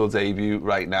my Liverpool debut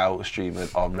right now, streaming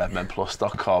on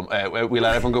redmenplus.com. We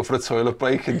let everyone go for a toilet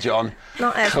break, and John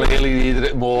clearly needed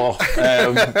it more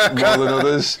than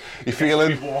others. You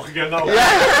feeling? Walk again now.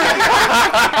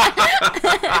 Yeah.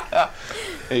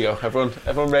 Here you go,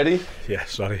 everyone ready? Yeah,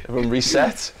 sorry. Everyone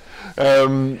reset.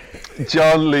 John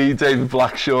Lee David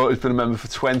Blackshaw has been a member for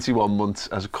 21 months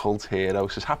as a cult hero.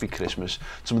 Says happy Christmas,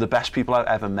 some of the best people I've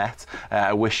ever met.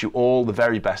 I wish you all the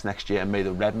very best next year, and may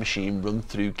the red machine run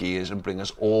through gears and bring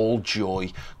us all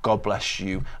joy. God bless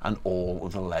you and all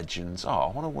of the legends. Oh,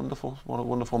 what a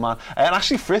wonderful man. And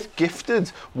actually Frith gifted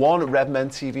one Redmen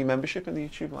TV membership in the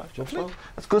YouTube live chat. Well,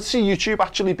 it's good to see YouTube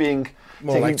actually being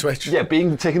more like Twitch. Yeah,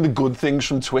 taking the good things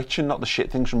from Twitch and not the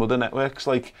shit things from other networks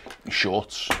like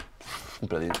Shorts.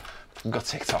 Brilliant. We've got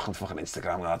TikTok and fucking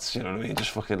Instagram, lads. You know what I mean?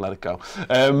 Just fucking let it go.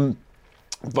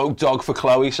 Vote dog for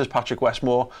Chloe, says Patrick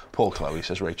Westmore. Poor Chloe,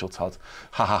 says Rachel Todd.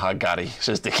 Ha ha ha, Gary,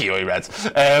 says Dickie Oi Red.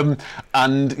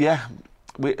 And yeah,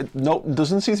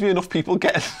 doesn't seem to be enough people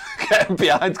getting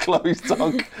behind Chloe's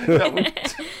dog.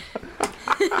 Brilliant.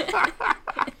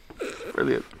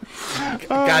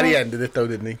 Gary ended it though,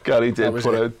 didn't he? Gary did.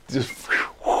 Just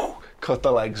cut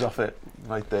the legs off it.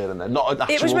 Right there and then. Not an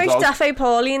actual It was dog. most Daffy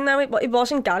Pauline though, it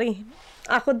wasn't Gary.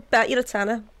 I could bet you a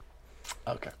tenner.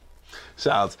 Okay.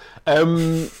 Sad.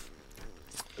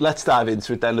 Let's dive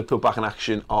into it then. Liverpool back in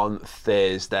action on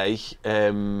Thursday.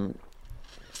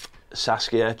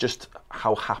 Saskia, just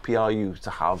how happy are you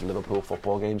to have Liverpool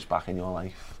football games back in your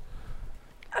life?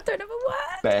 I don't have a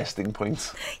word. Bursting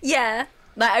point. Yeah.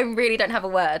 Like, I really don't have a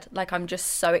word. Like, I'm just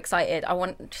so excited.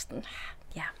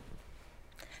 Yeah.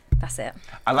 That's it.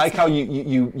 I like how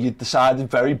you decided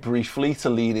very briefly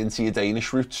to lean into your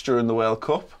Danish roots during the World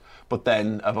Cup, but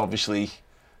then have obviously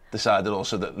decided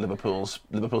also that Liverpool's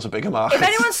a bigger market. If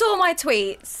anyone saw my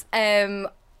tweets in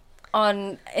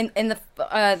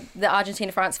the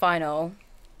Argentina-France final,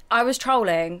 I was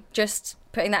trolling, just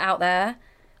putting that out there,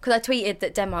 because I tweeted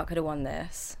that Denmark could have won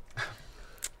this.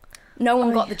 No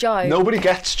one got the joke. Nobody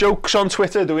gets jokes on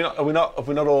Twitter. Do we not? Have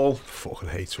we not all? Fucking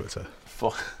hate Twitter.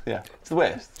 Fuck yeah, it's the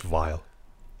worst. It's vile.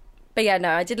 But yeah,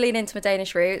 no, I did lean into my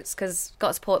Danish roots because got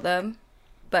to support them.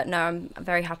 But no, I'm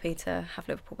very happy to have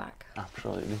Liverpool back.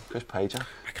 Absolutely. Chris Pager.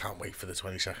 I can't wait for the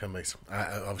 22nd, mate.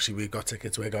 Obviously, we've got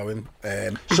tickets, we're going.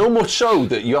 So much so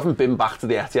that you haven't been back to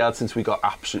the Etihad since we got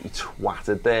absolutely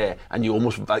twatted there, and you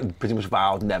almost pretty much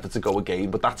vowed never to go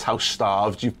again. But that's how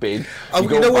starved you've been.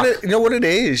 You know what it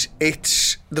is?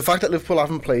 It's the fact that Liverpool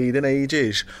haven't played in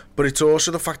ages, but it's also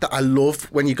the fact that I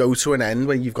love when you go to an end,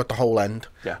 when you've got the whole end.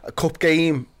 Yeah. A cup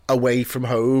game away from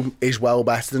home is well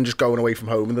better than just going away from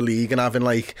home in the league and having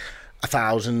like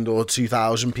 1,000 or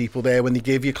 2,000 people there. When they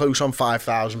give you close on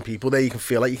 5,000 people there, you can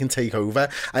feel like you can take over.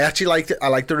 I actually liked it. I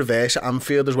like the reverse at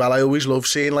Anfield as well. I always love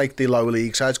seeing like the lower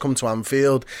league sides come to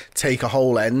Anfield, take a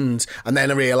whole end, and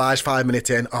then I realise 5 minutes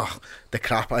in, the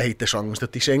crap, I hate the songs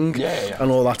that they sing. Yeah.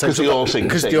 And all that. Because they all sing.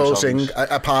 Because they all sing.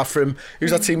 Apart from,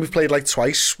 who's that team we've played like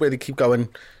twice where they keep going,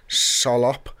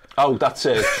 Solop? Oh, that's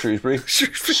Shrewsbury.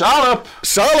 Salop!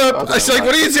 It's like,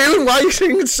 what are you doing? Why are you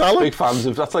singing Salop? Big fans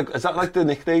of is that like the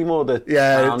nickname or the?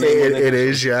 Yeah, it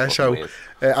is. Yeah. So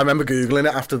I remember googling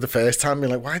it after the first time,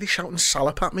 being like, why are they shouting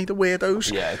Salop at me, the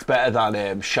weirdos? Yeah, it's better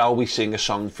than Shall We Sing a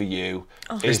Song for You?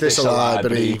 Is this a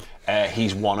library?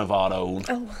 He's one of our own.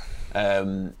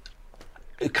 Oh.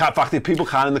 In fact, people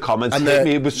can in the comments hit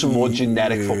me with some more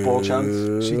generic football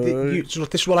chants. See,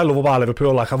 this is what I love about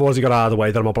Liverpool. Like, I've already got out of the way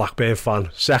that I'm a Blackburn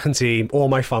fan. Second team, all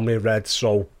my family are red,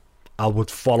 so I would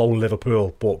follow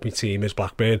Liverpool, but my team is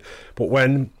Blackburn. But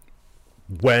when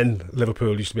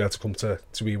Liverpool used to be able to come to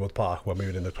Ewood Park when we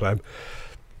were in the Prem,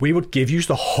 we would give you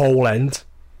the whole end.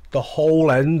 The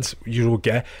whole end you would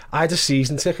get. I had a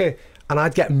season ticket and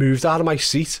I'd get moved out of my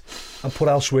seat and put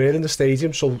elsewhere in the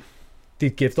stadium, so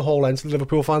they'd give the whole end to the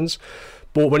Liverpool fans.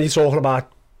 But when you're talking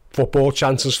about football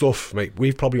chants and stuff, mate,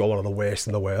 we've probably got one of the worst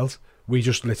in the world. we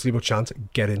just literally would chant,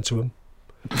 get into him,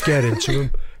 get into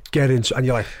him, get into, and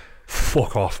you're like,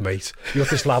 fuck off, mate. You got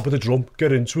this lad with a drum,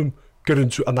 get into him,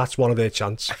 and that's one of their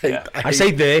chants. I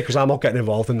say there because I'm not getting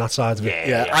involved in that side of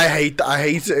it. I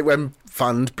hate it when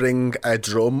fans bring a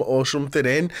drum or something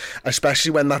in,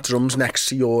 especially when that drum's next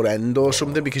to your end or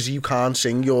something, because you can't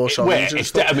sing your songs and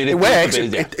stuff. It works.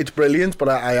 It's brilliant, but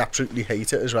I absolutely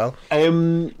hate it as well.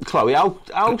 Chloe,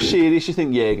 how serious do you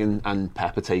think Jürgen and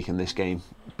Pep are taking this game?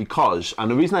 Because, and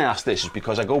the reason I ask this is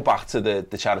because I go back to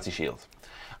the Charity Shield,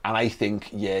 and I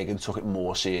think Jürgen took it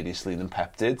more seriously than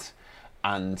Pep did,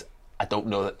 and I don't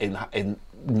know that in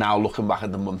now looking back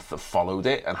at the month that followed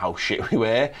it and how shit we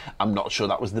were, I'm not sure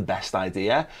that was the best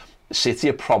idea. City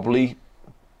are probably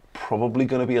going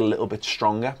to be a little bit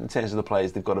stronger in terms of the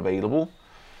players they've got available.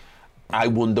 I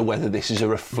wonder whether this is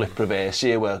a flip reverse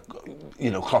here, where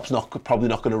Klopp's probably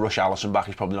not going to rush Alisson back.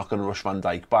 He's probably not going to rush Van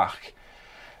Dijk back,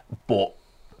 but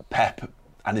Pep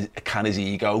can his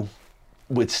ego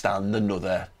withstand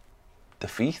another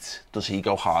defeat? Does he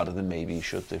go harder than maybe he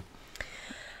should do?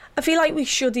 I feel like we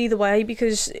should either way,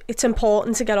 because it's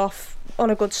important to get off on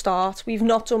a good start. We've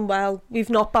not done well. We've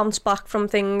not bounced back from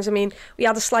things. I mean, we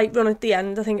had a slight run at the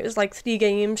end. I think it was like 3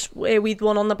 games where we'd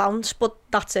won on the bounce, but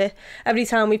that's it. Every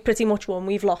time we've pretty much won,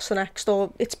 we've lost the next,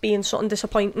 or it's been something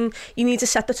disappointing. You need to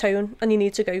set the tone and you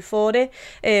need to go for it.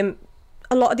 A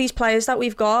lot of these players that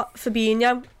we've got,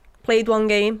 Fabinho played 1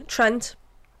 game. Trent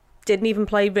didn't even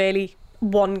play really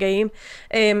 1 game.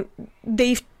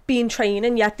 They've been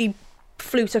training, yet they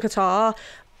flew to Qatar,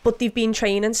 but they've been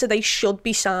training, so they should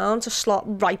be sound to slot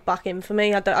right back in for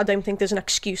me. I don't think there's an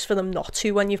excuse for them not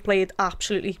to when you've played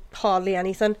absolutely hardly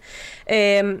anything.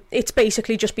 It's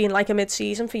basically just been like a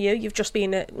mid-season for you. You've just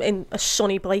been in a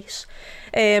sunny place.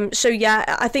 So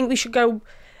yeah, I think we should go,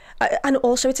 and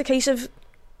also it's a case of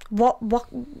what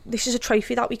this is a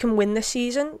trophy that we can win this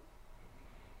season.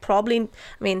 Probably, I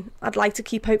mean, I'd like to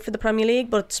keep hope for the Premier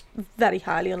League, but it's very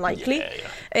highly unlikely.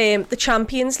 The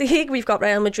Champions League, we've got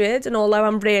Real Madrid, and although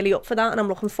I'm really up for that and I'm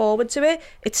looking forward to it,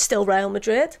 it's still Real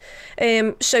Madrid.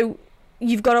 So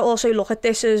you've got to also look at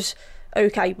this as,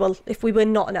 okay, well, if we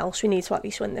win nothing else, we need to at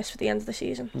least win this for the end of the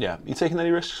season. Yeah, you taking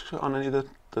any risks on any of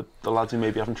the lads who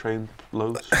maybe haven't trained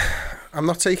loads? I'm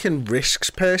not taking risks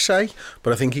per se,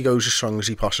 but I think he goes as strong as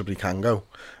he possibly can go.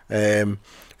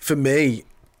 For me,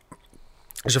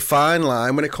 there's a fine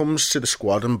line when it comes to the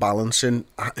squad and balancing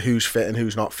who's fit and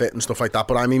who's not fit and stuff like that,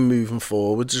 but I mean moving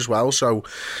forwards as well. So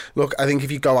look, I think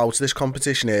if you go out to this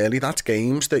competition early, that's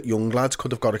games that young lads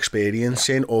could have got experience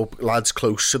in, or lads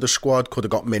close to the squad could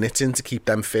have got minutes in to keep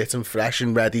them fit and fresh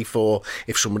and ready for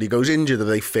if somebody goes injured, are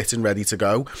they fit and ready to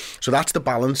go. So that's the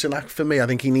balancing act for me. I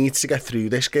think he needs to get through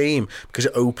this game because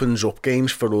it opens up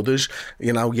games for others.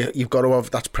 You've got to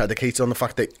have, that's predicated on the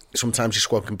fact that sometimes your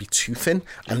squad can be too thin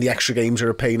and the extra games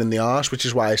are a pain in the arse, which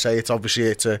is why I say it's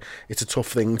a tough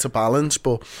thing to balance.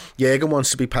 But Jürgen wants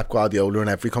to be Pep Guardiola in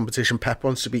every competition. Pep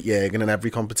wants to beat Jürgen in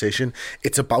every competition.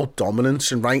 It's about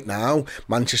dominance, and right now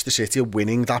Manchester City are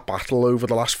winning that battle over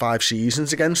the last 5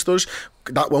 seasons against us.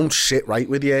 That won't sit right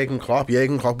with Jürgen Klopp.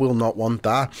 Jürgen Klopp will not want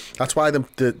that. That's why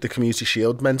the Community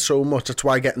Shield meant so much. That's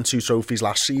why getting 2 trophies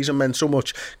last season meant so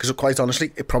much, because quite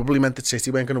honestly it probably meant that City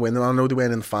weren't going to win, and I know they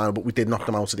weren't in the final, but we did knock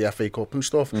them out of the FA Cup and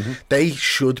stuff. They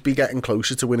should be getting closer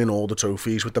to winning all the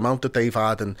trophies with the amount that they've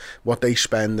had and what they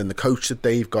spend and the coach that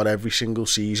they've got every single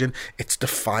season. It's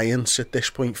defiance at this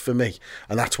point for me,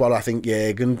 and that's what I think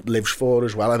Jürgen lives for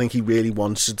as well. I think he really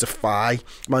wants to defy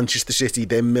Manchester City,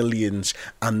 their millions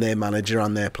and their manager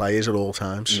and their players at all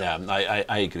times. Yeah,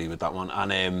 I agree with that one,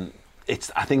 and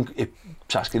I think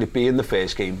Saskia, it being the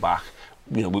first game back,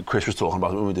 what Chris was talking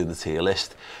about when we were doing the tier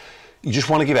list, you just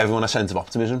want to give everyone a sense of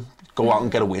optimism, go out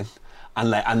and get a win,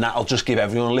 and that'll just give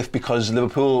everyone a lift, because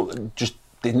Liverpool just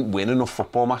didn't win enough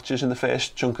football matches in the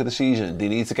first chunk of the season. They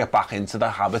need to get back into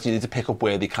that habit. You need to pick up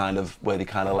where they kind of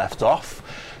left off.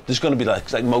 There's going to be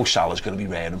like Mo Salah's going to be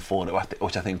raring for it,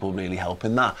 which I think will really help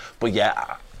in that. But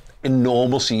yeah, in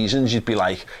normal seasons you'd be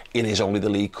like, it is only the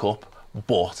League Cup,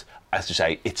 but as you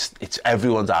say, it's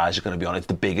everyone's eyes are going to be on it. It's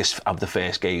the biggest of the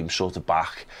first games sort of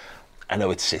back. I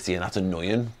know it's City and that's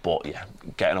annoying, but yeah,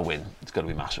 getting a win, it's going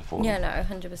to be massive for them. Yeah, no,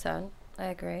 100%. I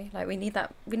agree. Like we need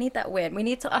that win. We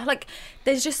need to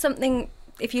there's just something,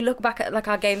 if you look back at like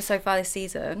our games so far this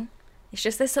season, it's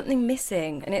just there's something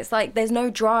missing, and it's like there's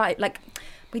no drive. Like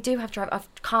we do have drive. I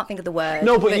can't think of the word.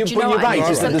 No, but you're right.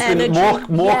 There's been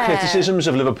more criticisms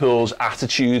of Liverpool's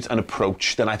attitude and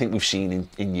approach than I think we've seen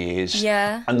in years.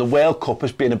 Yeah. And the World Cup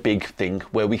has been a big thing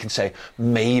where we can say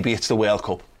maybe it's the World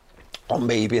Cup, or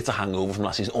maybe it's a hangover from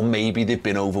last season, or maybe they've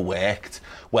been overworked.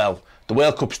 Well, the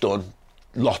World Cup's done.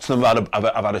 lots of them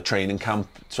have had a training camp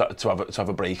to have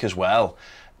a break as well.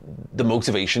 The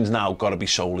motivation's now got to be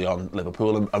solely on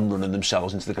Liverpool and running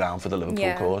themselves into the ground for the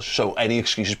Liverpool cause. So any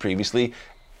excuses previously,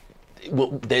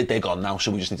 well, they're gone now, so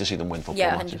we just need to see them win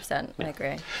football matches. 100%, I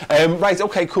agree. Right,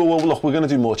 okay, cool. Well, look, we're going to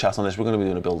do more chat on this. We're going to be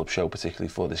doing a build-up show, particularly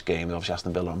for this game. And obviously,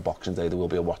 Aston Villa on Boxing Day. There will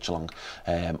be a watch-along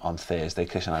on Thursday.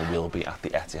 Chris and I will be at the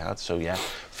Etihad. So, yeah,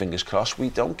 fingers crossed we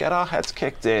don't get our heads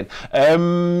kicked in.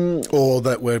 Or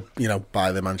that we're,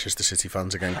 by the Manchester City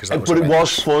fans again. But it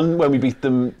was fun when we beat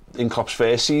them in Klopp's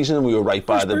first season and we were right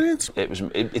by them.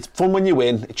 It's fun when you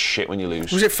win, it's shit when you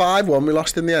lose. Was it 5-1 we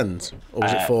lost in the end? Or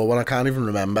was it 4-1? I can't even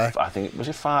remember. I think, was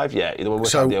it 5? Yeah.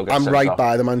 So I'm right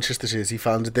by the Manchester City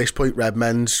fans. At this point,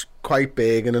 Redmen's quite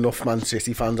big and enough Man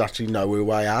City fans actually know who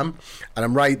I am. And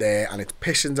I'm right there and it's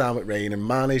pissing down with rain and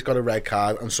Mane's got a red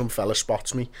card and some fella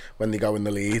spots me when they go in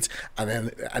the lead.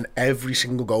 And every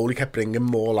single goal he kept bringing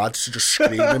more lads to just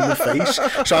scream in my face.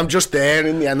 So I'm just there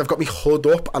in the end. I've got my hood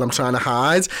up and I'm trying to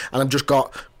hide. And I've just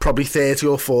got probably 30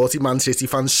 or 40 Man City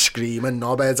fans screaming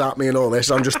knobheads at me and all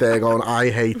this. I'm just there going, I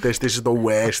hate this. This is the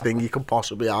worst thing you could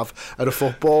possibly have at a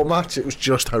football match. It was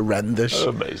just horrendous.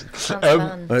 Amazing.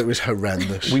 It was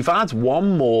horrendous. We've had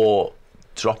one more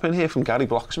drop in here from Gary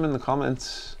Bloxham in the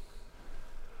comments.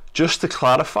 Just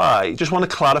want to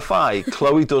clarify,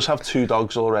 Chloe does have 2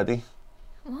 dogs already.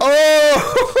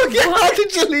 Oh, yeah, how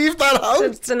did you leave that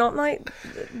out? They're not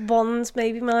one's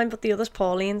maybe mine, but the other's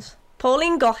Pauline's.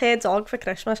 Pauline got her dog for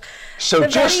Christmas. So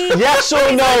just yes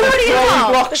or no,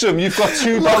 Chloe Bloxham, you've got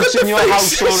 2 dogs in your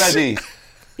house already.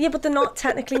 Yeah, but they're not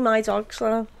technically my dogs,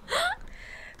 though.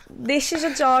 This is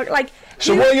a dog,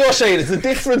 So what you're saying is the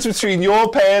difference between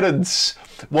your parents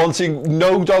wanting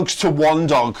no dogs to 1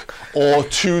 dog or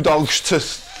 2 dogs to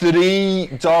 3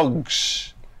 dogs.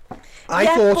 I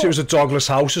thought it was a dogless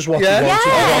house is what they wanted.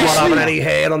 I'm not having any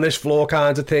hair on this floor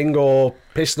kind of thing or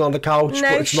pissing on the couch. No,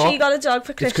 but it's not. She got a dog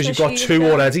for Christmas. It's because you've got 2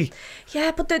 already.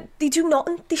 Yeah, but they do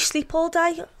nothing. They sleep all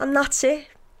day and that's it.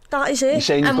 That is it.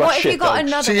 And what if you got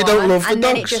another so you don't love the and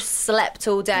then dogs? it just slept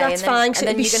all day? That's fine, so and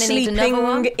then you're going to need another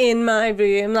one? in my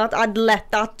room. I'd let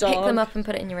that dog... Pick them up and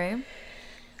put it in your room?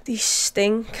 They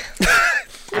stink.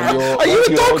 Are you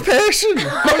a dog person?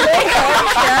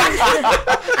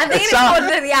 I think it's more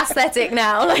than the aesthetic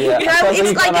now.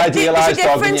 It's like there's a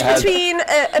difference between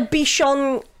a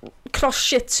Bichon cross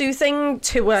Shih Tzu thing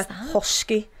to a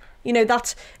husky.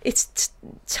 It's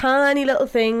tiny little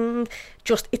thing.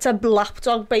 It's a lap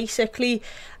dog basically.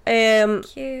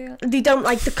 Cute. They don't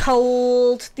like the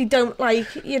cold. They don't like,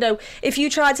 if you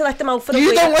try to let them out for the week.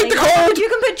 You don't like the cold? You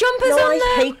can put jumpers on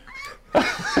them.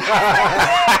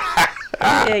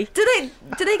 I hate.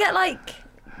 Do they get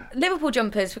Liverpool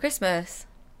jumpers for Christmas?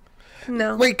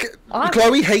 No. Wait,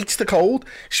 Chloe hates the cold.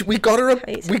 We got her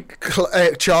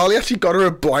Charlie actually got her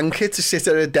a blanket to sit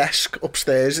at her desk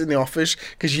upstairs in the office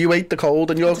because you hate the cold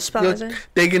and you're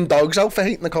digging dogs out for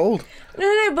hating the cold.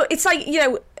 No, but it's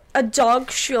a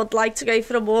dog should like to go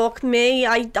for a walk. Me,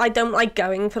 I don't like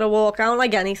going for a walk. I don't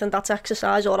like anything that's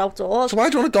exercise or outdoors. So why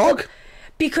do you want a dog?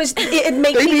 Because it'd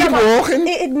make me walking.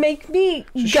 It'd make me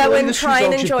go and try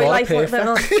and enjoy life a little bit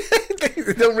more.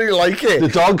 They don't really like it. The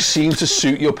dogs seem to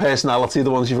suit your personality, the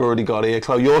ones you've already got here,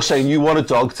 Chloe. You're saying you want a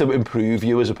dog to improve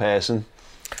you as a person.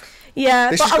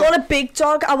 Yeah, but I want a big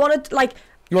dog. I want to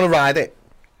You want to ride it?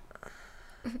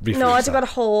 No, I'd have got a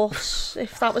horse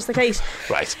if that was the case.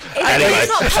 Right. Anyway,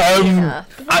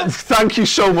 thank you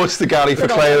so much to Gary for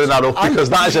clearing that up because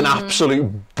that is an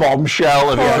absolute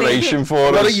bombshell of information for us.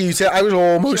 I've got to use it. I was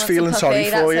almost feeling sorry for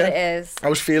you. That's what it is. I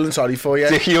was feeling sorry for you.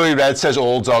 Dickie Red says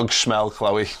all dogs smell,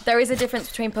 Chloe. There is a difference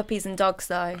between puppies and dogs,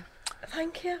 though.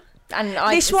 Thank you. And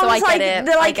this one's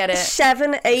I get it.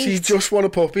 7, 8. So you just want a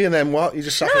puppy and then what? You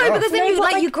just sack it off? No, because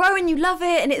then you grow and you love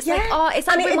it, and it's it's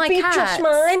like with my cat. Just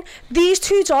mine. These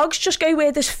 2 dogs just go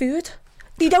where there's food.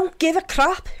 They don't give a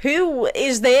crap who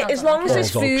is there as long as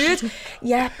there's food.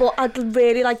 Yeah, but I'd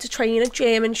really like to train a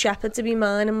German Shepherd to be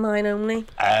mine and mine only.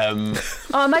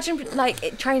 Imagine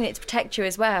training it to protect you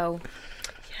as well.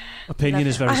 Opinion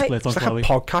is very split on Chloe. Like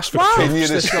a podcast for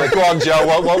Opinion is split. Go on, Joe.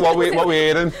 What we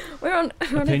hearing? We're on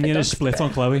Opinion is split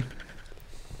on Chloe.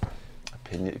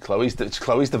 Chloe's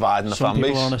dividing the fan base. Some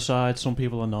people are on her side, some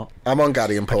people are not. I'm on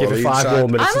Gary and Pauline. Give it 5 more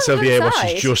minutes until they hear what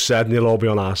she's just said and they'll all be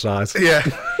on our side. Yeah.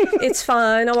 It's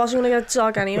fine. I wasn't going to get a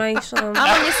dog anyway. So. I'm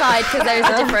on your side because there is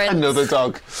a difference.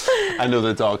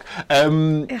 Another dog.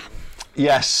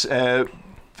 Yes.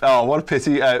 Oh, what a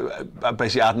pity!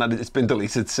 Basically, Adnan, it's been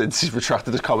deleted since he's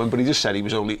retracted his comment, but he just said he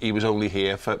was only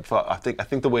here for I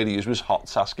think the word he used was hot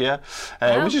Saskia,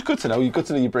 which is good to know. Good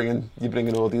to know you're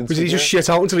bringing audience. Was he just shit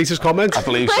out and delete his comment? I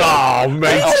believe so. Oh,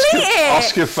 mate.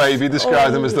 Oscar Fabi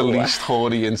described him as the least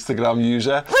horny Instagram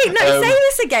user. Wait, no, say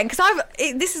this again, because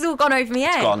this has all gone over my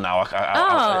head. It's gone now.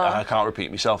 I can't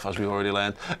repeat myself, as we've already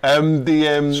learned.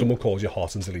 Someone called you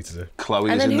hot and deleted it.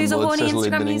 Chloe's and then in who's the a mud, horny says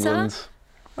Lynn Instagram in user? England.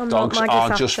 Dogs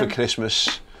aren't just for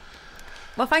Christmas.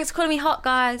 Well, thanks for calling me hot,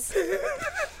 guys.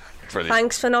 Brilliant.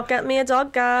 Thanks for not getting me a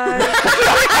dog, guys.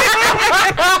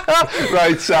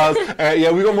 Right, Sal.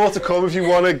 Yeah, we've got more to come. If you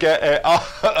want to get...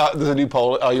 there's a new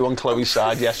poll. Are you on Chloe's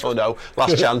side? Yes or no?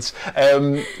 Last chance.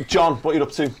 John, what are you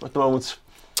up to at the moment?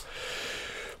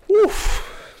 Oof.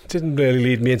 Didn't really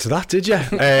lead me into that, did you?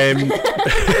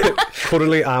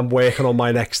 Currently, I'm working on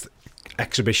my next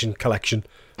exhibition collection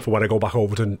for when I go back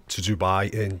over to Dubai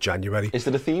in January. Is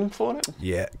there a theme for it?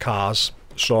 Yeah, cars.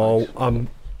 So I'm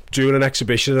doing an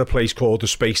exhibition at a place called the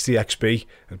Space DXB.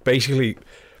 Basically,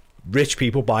 rich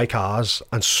people buy cars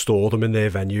and store them in their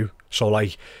venue. So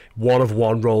like one of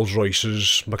one Rolls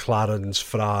Royces, McLarens,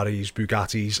 Ferraris,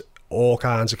 Bugattis, all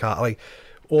kinds of cars, like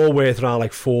all worth around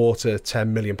like £4 to £10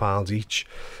 million each.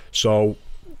 So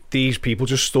these people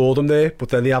just store them there, but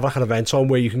then they have like an event on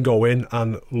where you can go in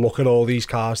and look at all these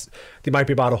cars. There might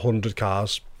be about 100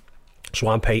 cars, so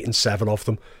I'm painting 7 of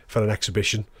them for an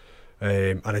exhibition,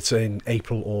 and it's in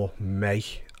April or May.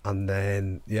 And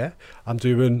then I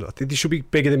think they should be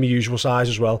bigger than my usual size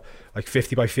as well, like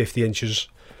 50 by 50 inches,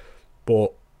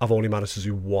 but I've only managed to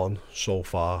do one so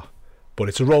far. But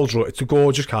it's a Rolls Royce, it's a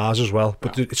gorgeous cars as well,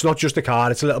 but it's not just a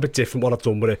car, it's a little bit different what I've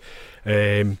done with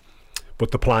it.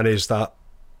 But the plan is that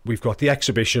we've got the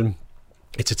exhibition,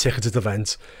 it's a ticketed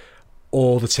event,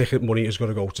 all the ticket money is going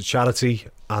to go to charity,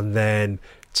 and then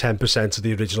 10% of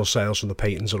the original sales from the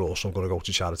paintings are also going to go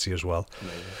to charity as well.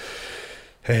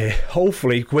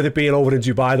 Hopefully, with it being over in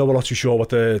Dubai though, we're not too sure what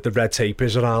the red tape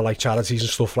is around like charities and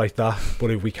stuff like that,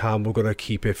 but if we can, we're going to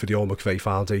keep it for the Owen McVeigh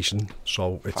Foundation.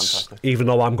 So it's fantastic. Even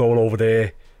though I'm going over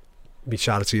there, my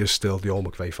charity is still the Owen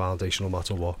McVeigh Foundation, no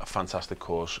matter what. A fantastic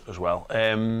cause as well.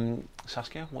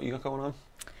 Saskia, what you got going on?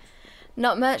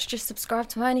 Not much, just subscribe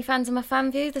to my OnlyFans and my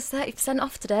fan view. There's 30%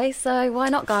 off today, so why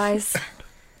not, guys?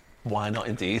 Why not,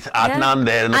 indeed. Adnan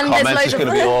there in the comments is going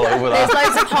to be all over that. There's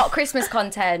loads of hot Christmas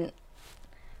content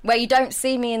where you don't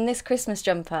see me in this Christmas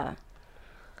jumper.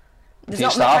 Do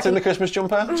you start in the Christmas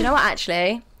jumper? Do you know what,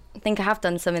 actually? I think I have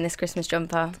done some in this Christmas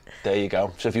jumper. There you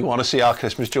go. So if you want to see our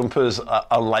Christmas jumpers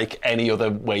unlike any other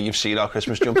way you've seen our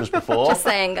Christmas jumpers before. Just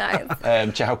saying, guys. Do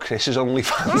you know how Chris is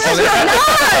OnlyFans? I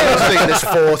was thinking there's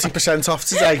 40% off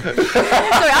today.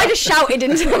 Sorry, I just shouted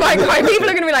into the microphone. People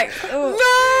are going to be like, oh. No!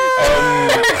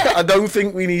 I don't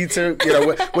think we need to,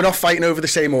 we're not fighting over the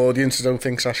same audience, I don't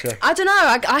think, Sasha. I don't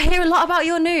know. I hear a lot about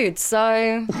your nudes,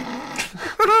 so...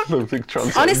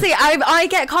 Honestly, I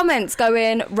get comments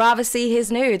going, rather see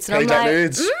his nudes. And Payjack I'm like,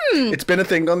 nudes. It's been a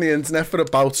thing on the internet for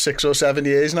about 6 or 7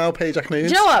 years now, Payjack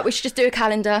nudes. Do you know what? We should just do a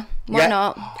calendar. Why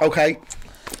not? Okay.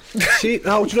 See,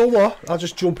 now, do you know what? I'll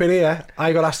just jump in here.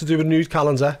 I got asked to do a nude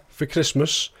calendar for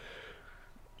Christmas.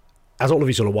 I don't know if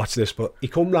he's going to watch this, but he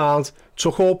come round,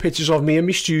 took all pictures of me in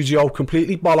my studio,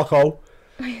 completely bolloco.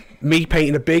 Me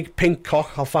painting a big pink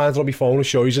cock. I'll find it on my phone and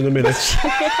show you in a minute.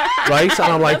 Right?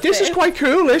 And I'm like, this is quite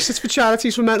cool, this. It's for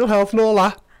charities for mental health and all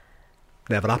that.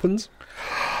 Never happened.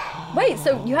 Wait,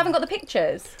 so you haven't got the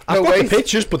pictures? I've got the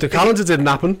pictures, but the calendar didn't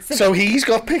happen. So he's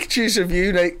got pictures of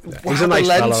you, like, he's a nice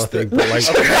fella, I think, but like,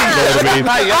 you know what I mean?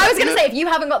 I was going to say, if you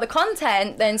haven't got the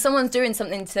content, then someone's doing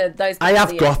something to those people. I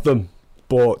have got them,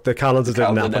 but the calendar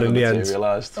didn't happen in the end.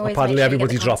 Always apparently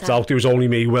everybody dropped out. There was only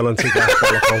me willing to get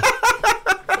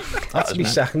That's my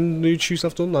second nude shoot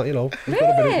I've done that, Really?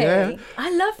 Yeah. I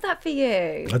love that for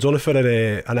you. I done it for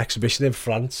an exhibition in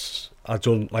France. I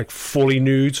done like fully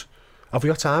nude. Have we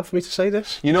got time for me to say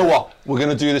this? You know what? We're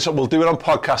going to do this. We'll do it on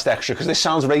Podcast Extra because this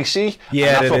sounds racy.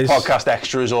 Yeah, and that's what Podcast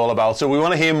Extra is all about. So we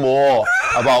want to hear more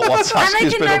about what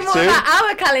Saskia's been up to. And they can know more about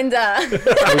our calendar.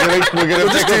 We're going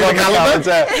to pick up on the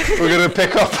calendar. We're going to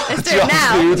pick up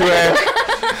John's nude wear.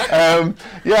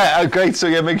 Great. So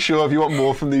yeah, make sure if you want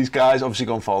more from these guys, obviously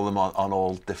go and follow them on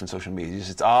all different social medias.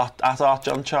 It's at Art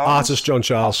John Charles. Artist John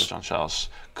Charles. Artist John Charles.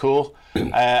 Cool.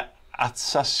 At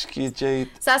Saskia Jade.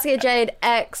 Saskia Jade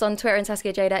X on Twitter and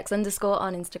Saskia Jade X _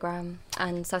 on Instagram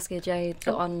and Saskia Jade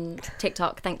on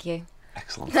TikTok. Thank you.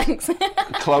 Excellent. Thanks.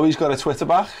 Chloe's got a Twitter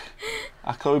back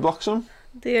at Chloe Bloxham.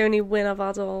 The only win I've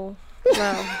had all.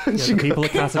 Well. Yeah, people are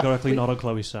categorically not on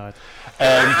Chloe's side.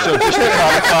 So just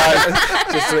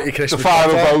to clarify, the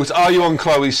final vote, are you on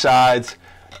Chloe's side?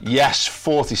 Yes,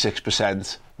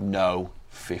 46%. no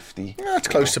 50. Yeah, it's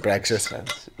close to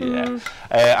Brexit. Yeah.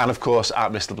 And of course,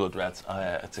 at Mr. Blood Red,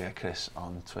 to get Chris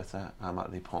on Twitter, I'm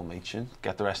at the Paul Machin.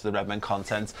 Get the rest of the Redmen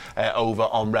content over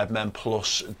on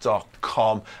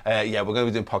redmenplus.com. Yeah, we're going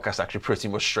to be doing podcasts actually pretty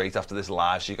much straight after this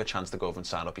live, so you got a chance to go over and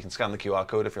sign up. You can scan the QR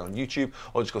code if you're on YouTube,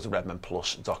 or just go to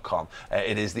redmenplus.com.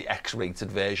 It is the X-rated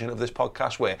version of this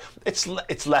podcast, where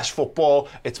it's less football,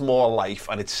 it's more life,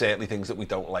 and it's certainly things that we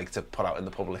don't like to put out in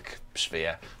the public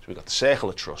sphere. So we've got the Circle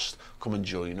of Trust. Come and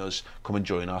join us. Come and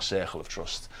join our Circle of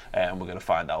Trust, and we're going to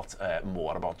find out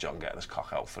more about John getting his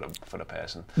cock out for a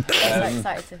person. I'm so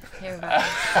excited to hear about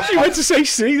it. She went to say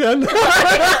C then.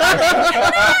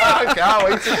 I can't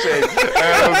wait to see.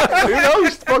 Who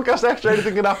knows? Podcast extra,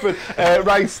 anything can happen.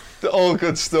 Right, all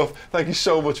good stuff. Thank you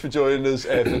so much for joining us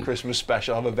for the Christmas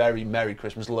special. Have a very Merry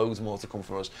Christmas. Loads more to come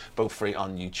from us, both free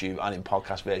on YouTube and in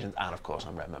podcast versions, and of course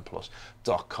on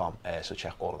redmenplus.com. So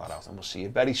check all of that out, and we'll see you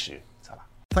very soon. Ta-ra.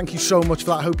 Thank you so much for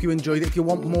that. I hope you enjoyed it. If you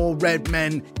want more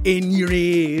Redmen in your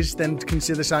ears, then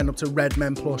consider signing up to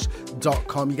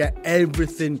redmenplus.com. You get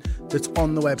everything that's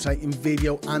on the website in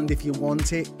video, and if you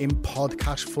want it in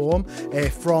podcast form,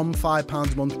 from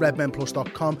 £5 a month,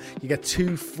 redmenplus.com. You get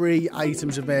 2 free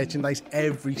items of merchandise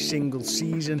every single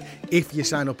season. If you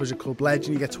sign up as a club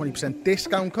legend, you get 20%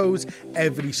 discount codes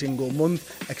every single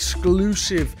month.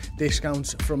 Exclusive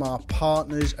discounts from our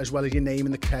partners, as well as your name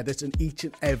in the credits in each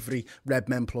and every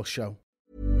Redmen Plus show.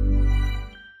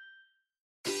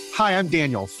 Hi, I'm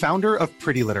Daniel, founder of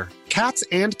Pretty Litter. Cats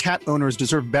and cat owners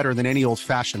deserve better than any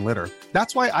old-fashioned litter.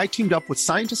 That's why I teamed up with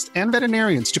scientists and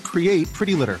veterinarians to create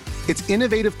Pretty Litter. Its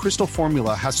innovative crystal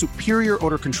formula has superior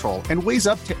odor control and weighs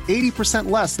up to 80%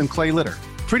 less than clay litter.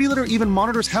 Pretty Litter even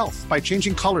monitors health by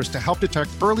changing colors to help detect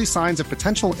early signs of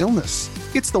potential illness.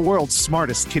 It's the world's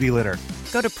smartest kitty litter.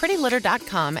 Go to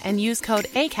prettylitter.com and use code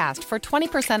ACAST for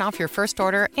 20% off your first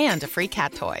order and a free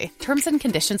cat toy. Terms and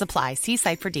conditions apply. See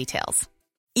site for details.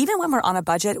 Even when we're on a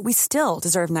budget, we still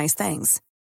deserve nice things.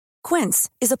 Quince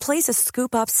is a place to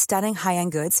scoop up stunning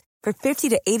high-end goods for 50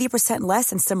 to 80% less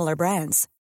than similar brands.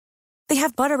 They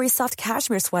have buttery soft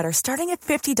cashmere sweaters starting at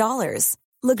 $50,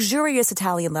 luxurious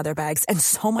Italian leather bags, and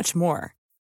so much more.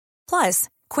 Plus,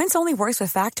 Quince only works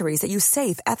with factories that use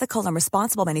safe, ethical, and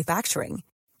responsible manufacturing.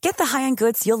 Get the high-end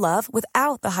goods you'll love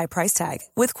without the high price tag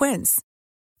with Quince.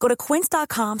 Go to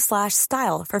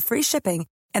quince.com/style for free shipping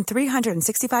and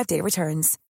 365-day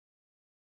returns.